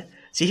god.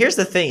 See, here's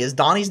the thing: is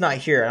Donnie's not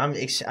here, and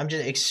I'm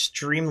just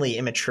extremely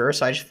immature,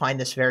 so I just find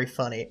this very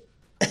funny.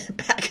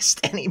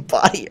 Pakistani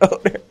body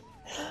odor.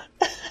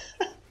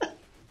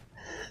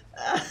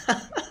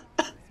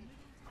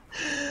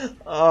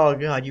 Oh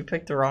god, you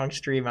picked the wrong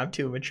stream. I'm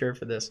too immature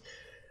for this.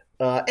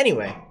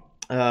 Anyway,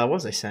 what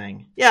was I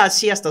saying? Yeah,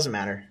 CS doesn't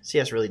matter.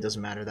 CS really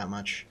doesn't matter that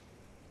much.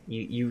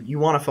 You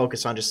want to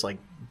focus on just like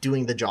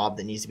doing the job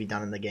that needs to be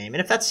done in the game,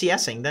 and if that's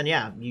CSing, then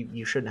yeah,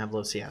 you shouldn't have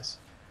low CS.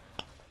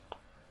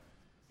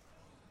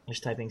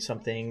 Just typing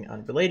something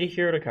unrelated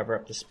here to cover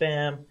up the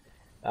spam.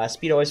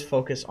 Speed always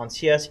focus on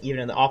CS,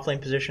 even in the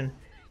offlane position.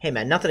 Hey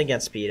man, nothing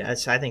against Speed.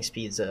 I think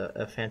Speed's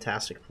a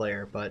fantastic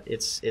player, but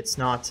it's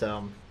not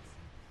something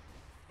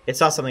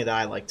that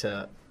I like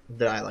to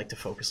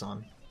focus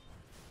on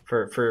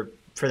for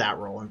that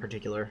role in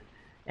particular.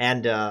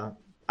 And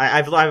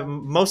I've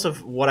most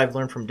of what I've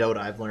learned from Dota,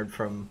 I've learned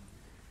from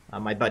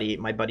my buddy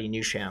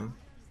Nusham,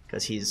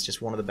 because he's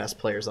just one of the best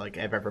players like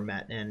I've ever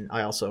met, and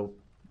I also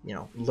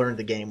learned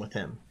the game with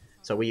him.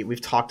 So we've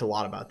talked a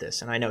lot about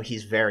this, and I know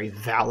he's very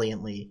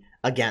valiantly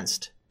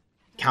against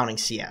counting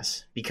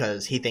CS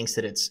because he thinks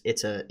that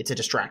it's a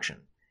distraction.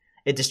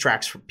 It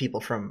distracts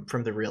people from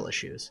the real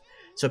issues.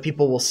 So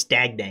people will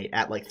stagnate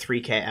at like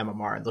 3K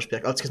MMR, and they'll just be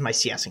like, oh, it's because my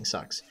CSing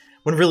sucks.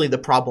 When really the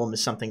problem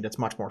is something that's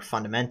much more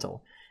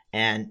fundamental.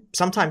 And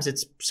sometimes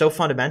it's so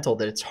fundamental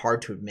that it's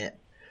hard to admit.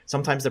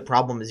 Sometimes the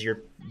problem is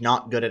you're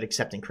not good at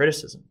accepting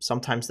criticism.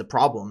 Sometimes the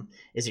problem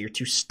is that you're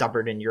too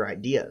stubborn in your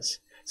ideas.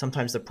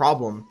 Sometimes the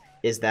problem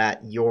is that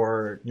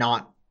you're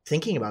not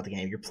thinking about the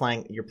game. You're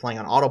playing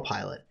on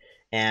autopilot.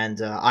 And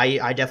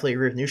I definitely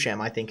agree with Nusham.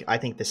 I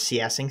think the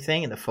CSing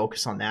thing and the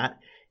focus on that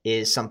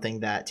is something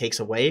that takes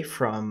away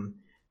from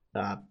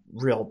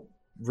real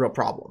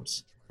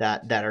problems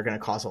that are going to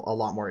cause a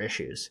lot more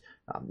issues.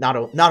 Not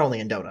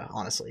only in Dota,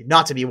 honestly.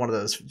 Not to be one of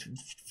those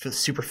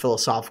super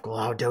philosophical,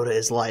 oh, Dota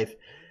is life,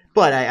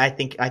 but I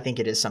think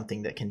it is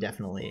something that can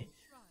definitely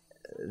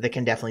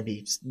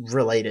be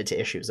related to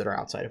issues that are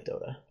outside of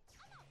Dota.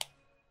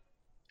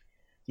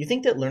 Do you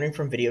think that learning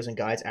from videos and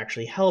guides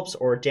actually helps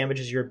or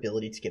damages your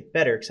ability to get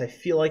better? Because I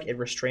feel like it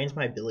restrains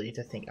my ability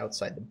to think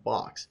outside the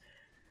box.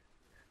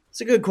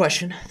 It's a good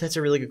question. That's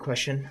a really good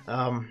question.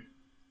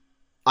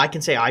 I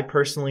can say I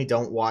personally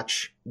don't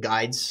watch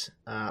guides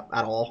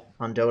at all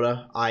on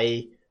Dota.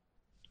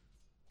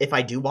 If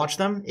I do watch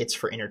them, it's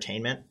for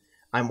entertainment.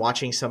 I'm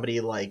watching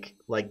somebody like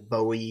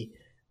Bowie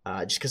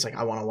just because like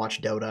I want to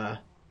watch Dota,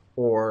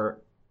 or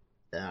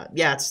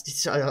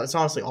it's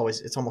honestly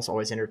almost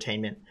always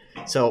entertainment.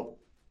 So,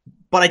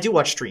 but I do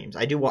watch streams.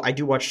 I do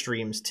watch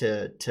streams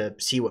to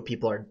see what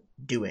people are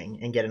doing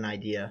and get an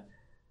idea.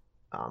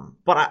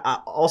 But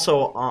I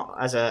also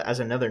as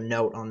another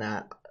note on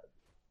that,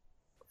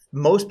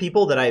 most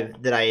people that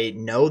I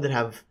know that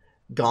have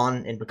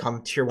gone and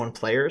become tier 1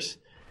 players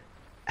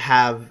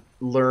have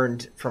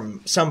learned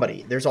from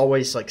somebody. There's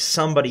always like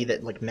somebody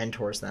that like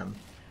mentors them.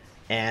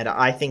 And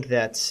I think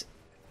that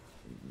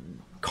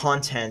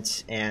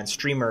content and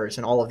streamers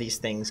and all of these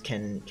things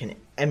can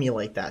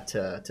emulate that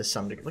to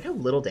some degree. Look how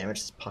little damage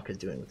this puck is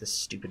doing with this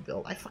stupid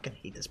build. I fucking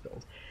hate this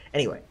build.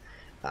 Anyway,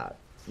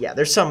 yeah,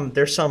 there's some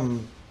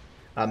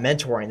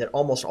mentoring that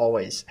almost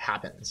always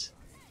happens,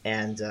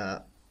 and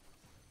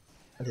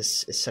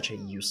this is such a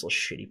useless,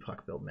 shitty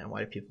puck build, man.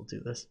 Why do people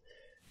do this?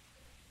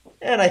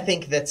 And I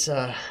think that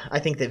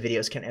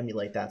videos can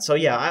emulate that. So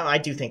yeah, I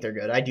do think they're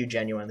good. I do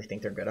genuinely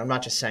think they're good. I'm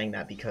not just saying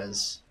that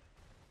because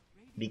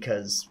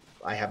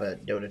I have a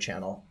Dota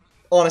channel.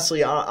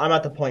 Honestly, I'm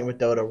at the point with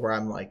Dota where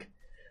I'm like,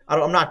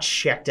 I'm not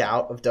checked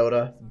out of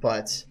Dota,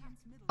 but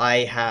I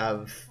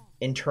have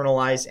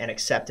internalized and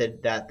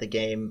accepted that the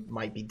game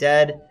might be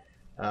dead.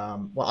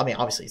 Well, I mean,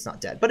 obviously it's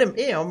not dead, but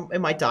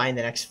it might die in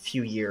the next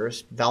few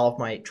years. Valve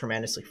might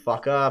tremendously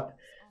fuck up.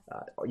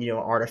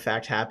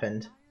 Artifact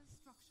happened.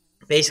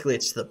 Basically,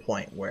 it's to the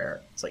point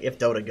where it's like if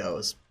Dota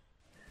goes,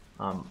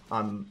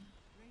 I'm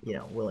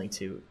willing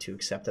to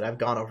accept it. I've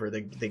gone over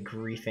the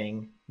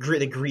grieving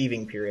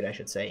period, I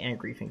should say, and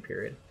griefing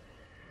period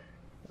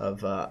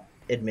of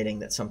admitting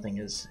that something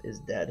is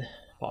dead,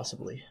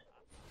 possibly.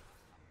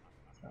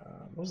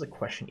 What was the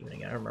question even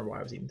again? I don't remember why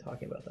I was even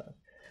talking about that.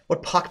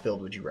 What puck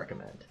build would you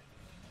recommend?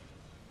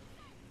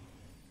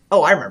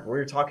 Oh, I remember. We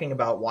were talking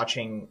about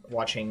watching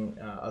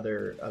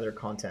other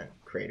content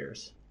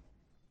creators.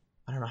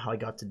 I don't know how I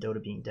got to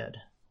Dota being dead.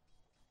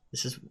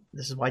 This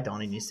is why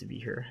Donnie needs to be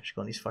here. I should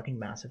go on these fucking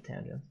massive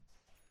tangents.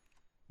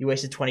 You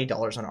wasted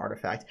 $20 on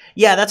Artifact.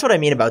 Yeah, that's what I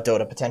mean about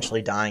Dota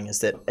potentially dying. Is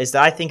that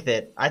I think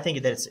that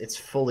it's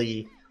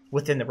fully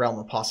within the realm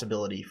of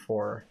possibility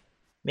for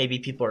maybe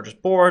people are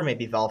just bored.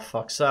 Maybe Valve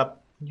fucks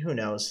up. Who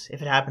knows?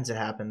 If it happens, it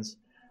happens.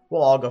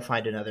 We'll all go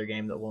find another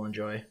game that we'll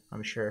enjoy,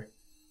 I'm sure.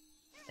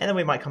 And then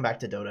we might come back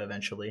to Dota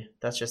eventually.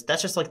 That's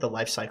just like the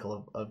life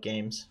cycle of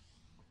games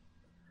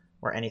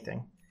or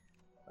anything.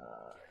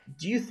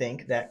 Do you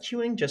think that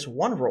queuing just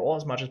one role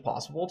as much as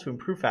possible to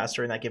improve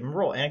faster in that given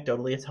role?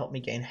 Anecdotally, it's helped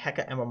me gain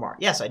hecka MMR.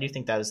 Yes, I do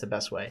think that is the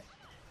best way.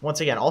 Once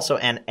again, also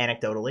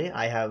anecdotally,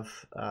 I have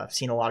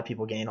seen a lot of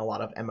people gain a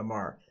lot of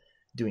MMR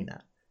doing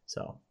that.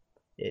 So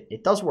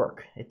it does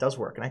work. It does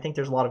work. And I think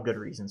there's a lot of good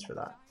reasons for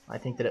that. I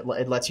think that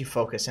it lets you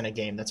focus in a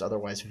game that's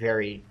otherwise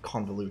very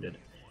convoluted.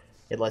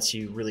 It lets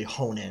you really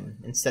hone in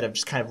instead of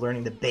just kind of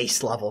learning the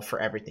base level for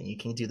everything. You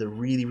can do the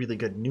really, really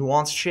good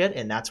nuanced shit,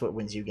 and that's what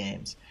wins you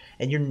games.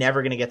 And you're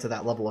never going to get to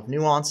that level of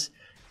nuance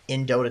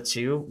in Dota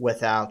 2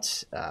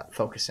 without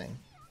focusing,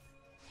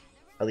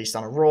 at least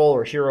on a role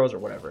or heroes or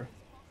whatever.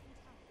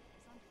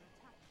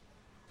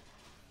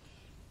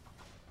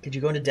 Could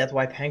you go into depth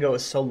why Pango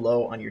is so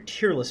low on your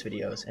tier list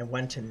videos and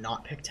when to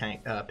not pick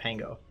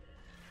Pango?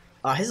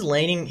 His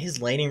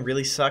laning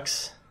really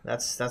sucks.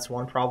 That's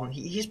one problem.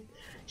 He's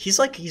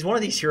one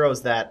of these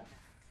heroes that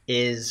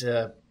is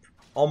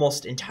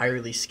almost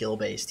entirely skill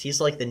based.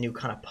 He's like the new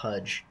kind of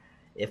Pudge,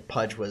 if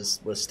Pudge was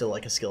still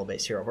like a skill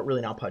based hero, but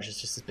really not Pudge. It's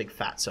just this big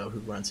fatso who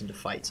runs into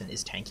fights and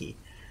is tanky.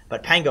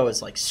 But Pango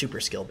is like super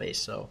skill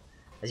based. So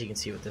as you can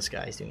see with this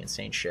guy, he's doing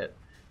insane shit.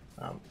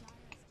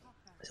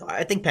 So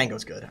I think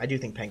Pango's good. I do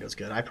think Pango's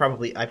good. I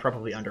probably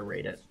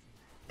underrate it.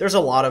 There's a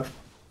lot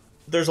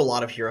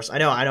of heroes. I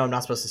know I'm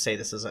not supposed to say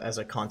this as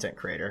a content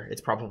creator.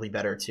 It's probably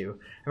better to.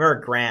 I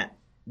remember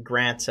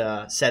Grant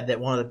said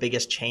that one of the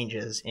biggest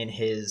changes in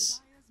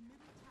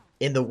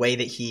the way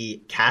that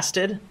he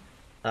casted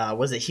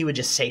was that he would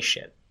just say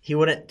shit. He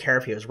wouldn't care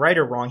if he was right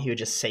or wrong. He would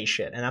just say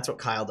shit, and that's what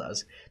Kyle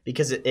does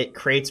because it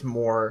creates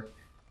more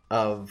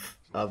of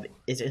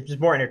it's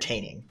more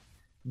entertaining.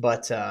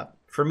 But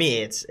for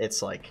me,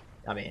 it's like,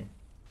 I mean,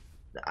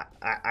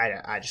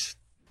 I'd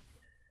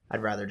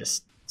rather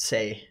just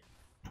say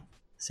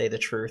the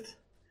truth.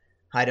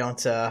 I don't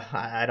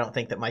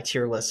think that my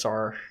tier lists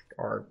are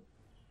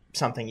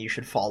something you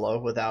should follow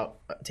without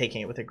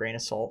taking it with a grain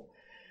of salt.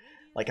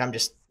 Like,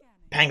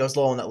 Pango's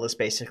low on that list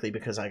basically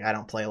because I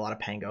don't play a lot of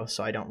Pango,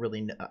 so I don't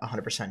really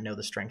 100% know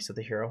the strengths of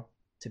the hero,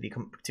 to be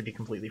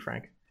completely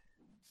frank.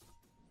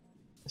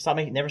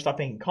 Never stop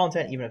making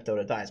content even if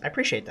Dota dies. I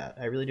appreciate that.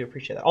 I really do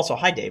appreciate that. Also,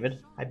 hi David.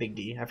 Hi Big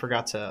D. I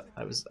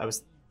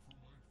was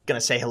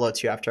gonna say hello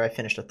to you after I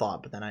finished a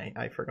thought, but then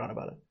I forgot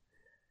about it.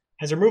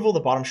 Has removal of the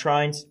bottom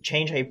shrines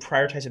changed how you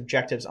prioritize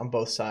objectives on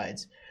both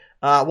sides?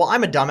 Well,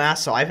 I'm a dumbass,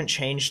 so I haven't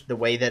changed the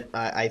way that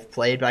I've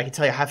played, but I can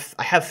tell you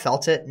I have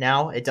felt it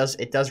now. It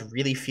does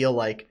really feel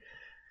like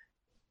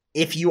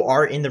if you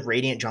are in the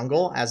Radiant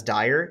jungle as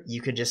Dire, you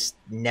could just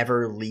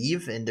never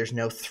leave, and there's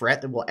no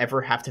threat that will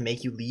ever have to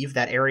make you leave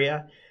that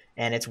area,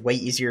 and it's way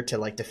easier to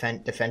like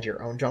defend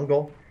your own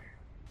jungle.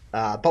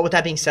 But with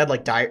that being said,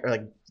 like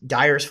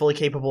Dire is fully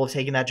capable of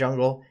taking that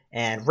jungle,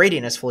 and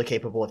Radiant is fully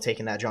capable of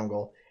taking that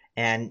jungle.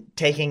 And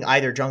taking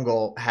either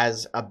jungle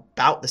has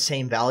about the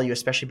same value,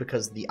 especially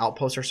because the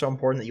outposts are so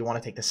important that you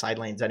want to take the side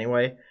lanes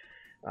anyway.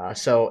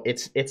 So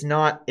it's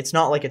not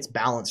like it's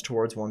balanced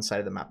towards one side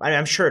of the map.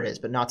 I'm sure it is,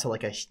 but not to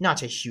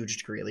a huge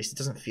degree. At least it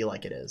doesn't feel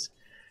like it is.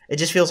 It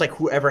just feels like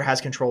whoever has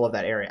control of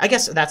that area. I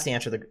guess that's the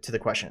answer to the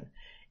question.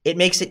 It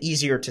makes it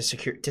easier to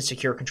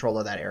secure control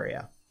of that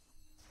area.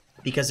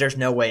 because there's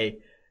no way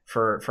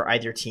for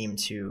either team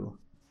to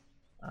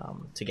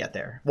get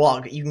there.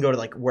 Well, you can go to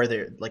like where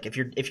they're like if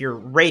you're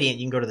Radiant,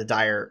 you can go to the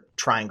Dire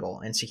triangle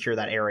and secure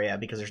that area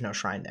because there's no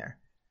shrine there.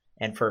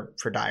 And for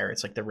Dire,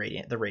 it's like the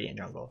Radiant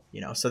jungle,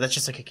 you know. So that's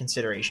just like a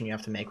consideration you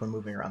have to make when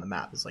moving around the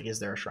map. Is like, is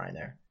there a shrine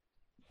there?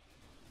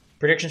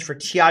 Predictions for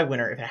TI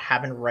winner if it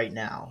happened right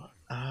now.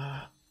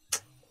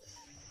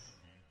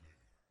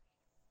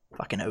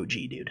 Fucking OG,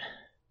 dude.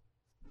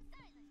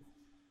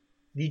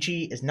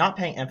 VG is not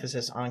paying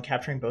emphasis on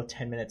capturing both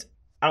 10 minutes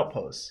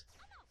outposts.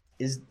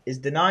 Is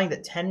denying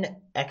that 10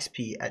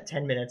 XP at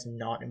 10 minutes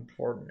not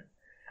important.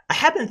 I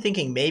have been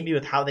thinking maybe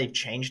with how they've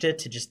changed it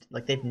to just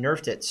like they've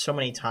nerfed it so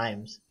many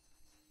times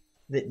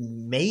that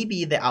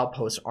maybe the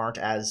outposts aren't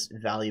as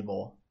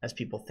valuable as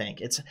people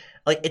think. It's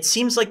like it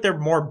seems like they're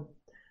more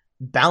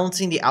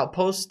balancing the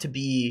outposts to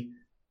be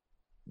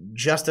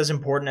just as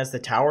important as the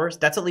towers.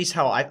 That's at least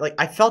how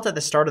I felt at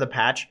the start of the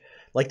patch,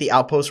 like the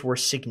outposts were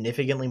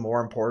significantly more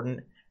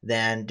important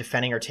than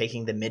defending or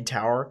taking the mid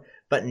tower.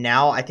 But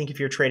now I think if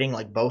you're trading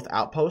like both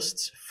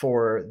outposts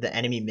for the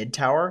enemy mid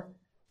tower,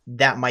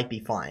 that might be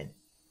fine.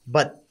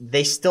 But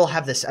they still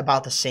have this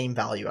about the same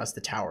value as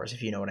the towers,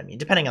 if you know what I mean,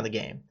 depending on the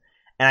game.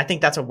 And I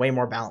think that's a way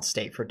more balanced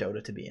state for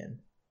Dota to be in.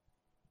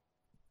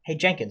 Hey,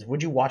 Jenkins,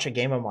 would you watch a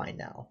game of mine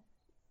now?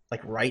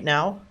 Like right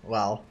now?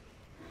 Well,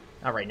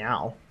 not right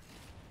now.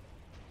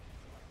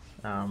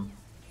 No.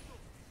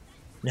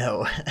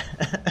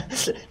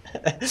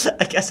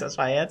 I guess that's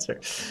my answer.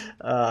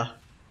 I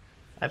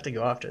have to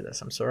go after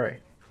this. I'm sorry.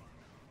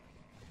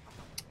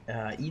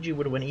 EG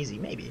would win easy,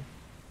 maybe.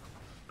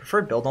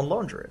 Preferred build on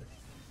Lone Druid.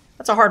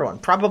 That's a hard one.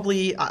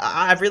 Probably,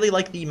 I really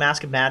like the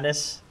Mask of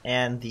Madness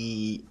and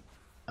the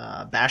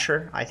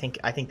Basher. I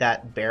think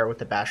that bear with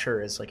the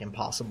Basher is like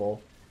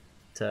impossible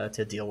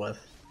to deal with.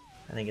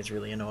 I think it's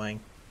really annoying.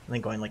 I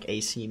think going like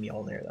AC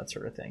Mjolnir, that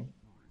sort of thing.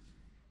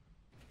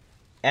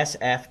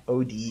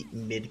 SFOD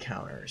mid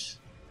counters.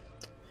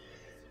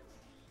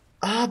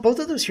 Both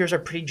of those heroes are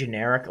pretty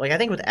generic. Like I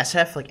think with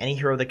SF, like any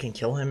hero that can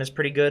kill him is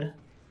pretty good.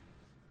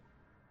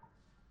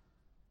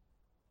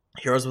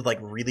 Heroes with like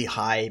really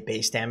high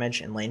base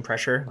damage and lane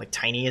pressure, like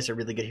Tiny is a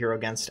really good hero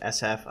against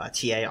SF.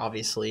 TA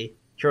obviously.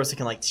 Heroes that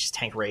can like just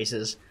tank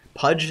raises.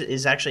 Pudge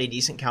is actually a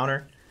decent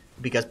counter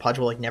because Pudge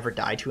will like never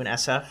die to an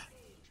SF.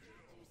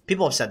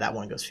 People have said that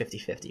one goes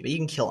 50-50, but you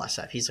can kill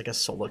SF. He's like a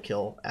solo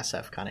kill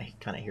SF kind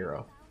of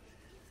hero.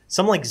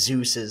 Someone like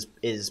Zeus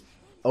is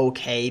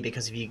okay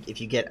because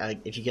if you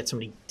get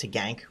somebody to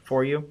gank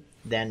for you,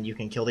 then you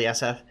can kill the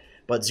SF.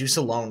 But Zeus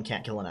alone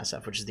can't kill an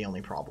SF, which is the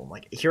only problem.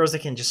 Like heroes that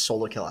can just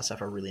solo kill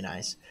SF are really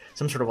nice.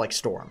 Some sort of like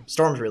Storm.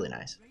 Storm's really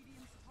nice.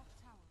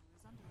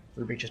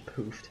 Rubik just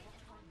poofed.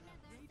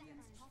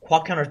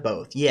 Quap counters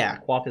both. Yeah,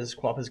 Quap is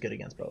good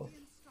against both.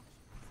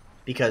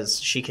 Because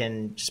she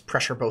can just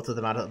pressure both of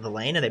them out of the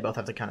lane, and they both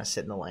have to kind of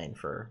sit in the lane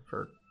for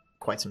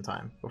quite some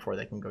time before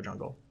they can go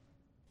jungle.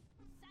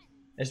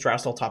 Is Drow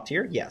still top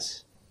tier?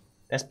 Yes.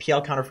 Best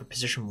PL counter for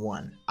position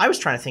 1. I was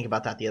trying to think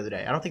about that the other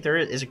day. I don't think there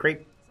is a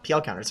great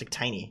PL counter. It's like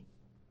Tiny.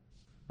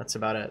 That's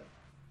about it.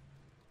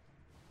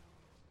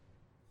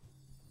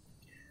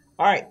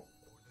 Alright.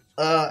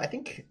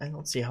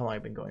 Let's see how long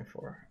I've been going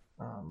for.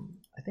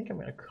 I think I'm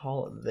going to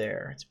call it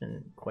there. It's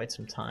been quite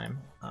some time.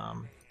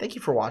 Thank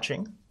you for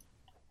watching.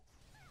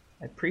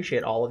 I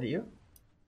appreciate all of you.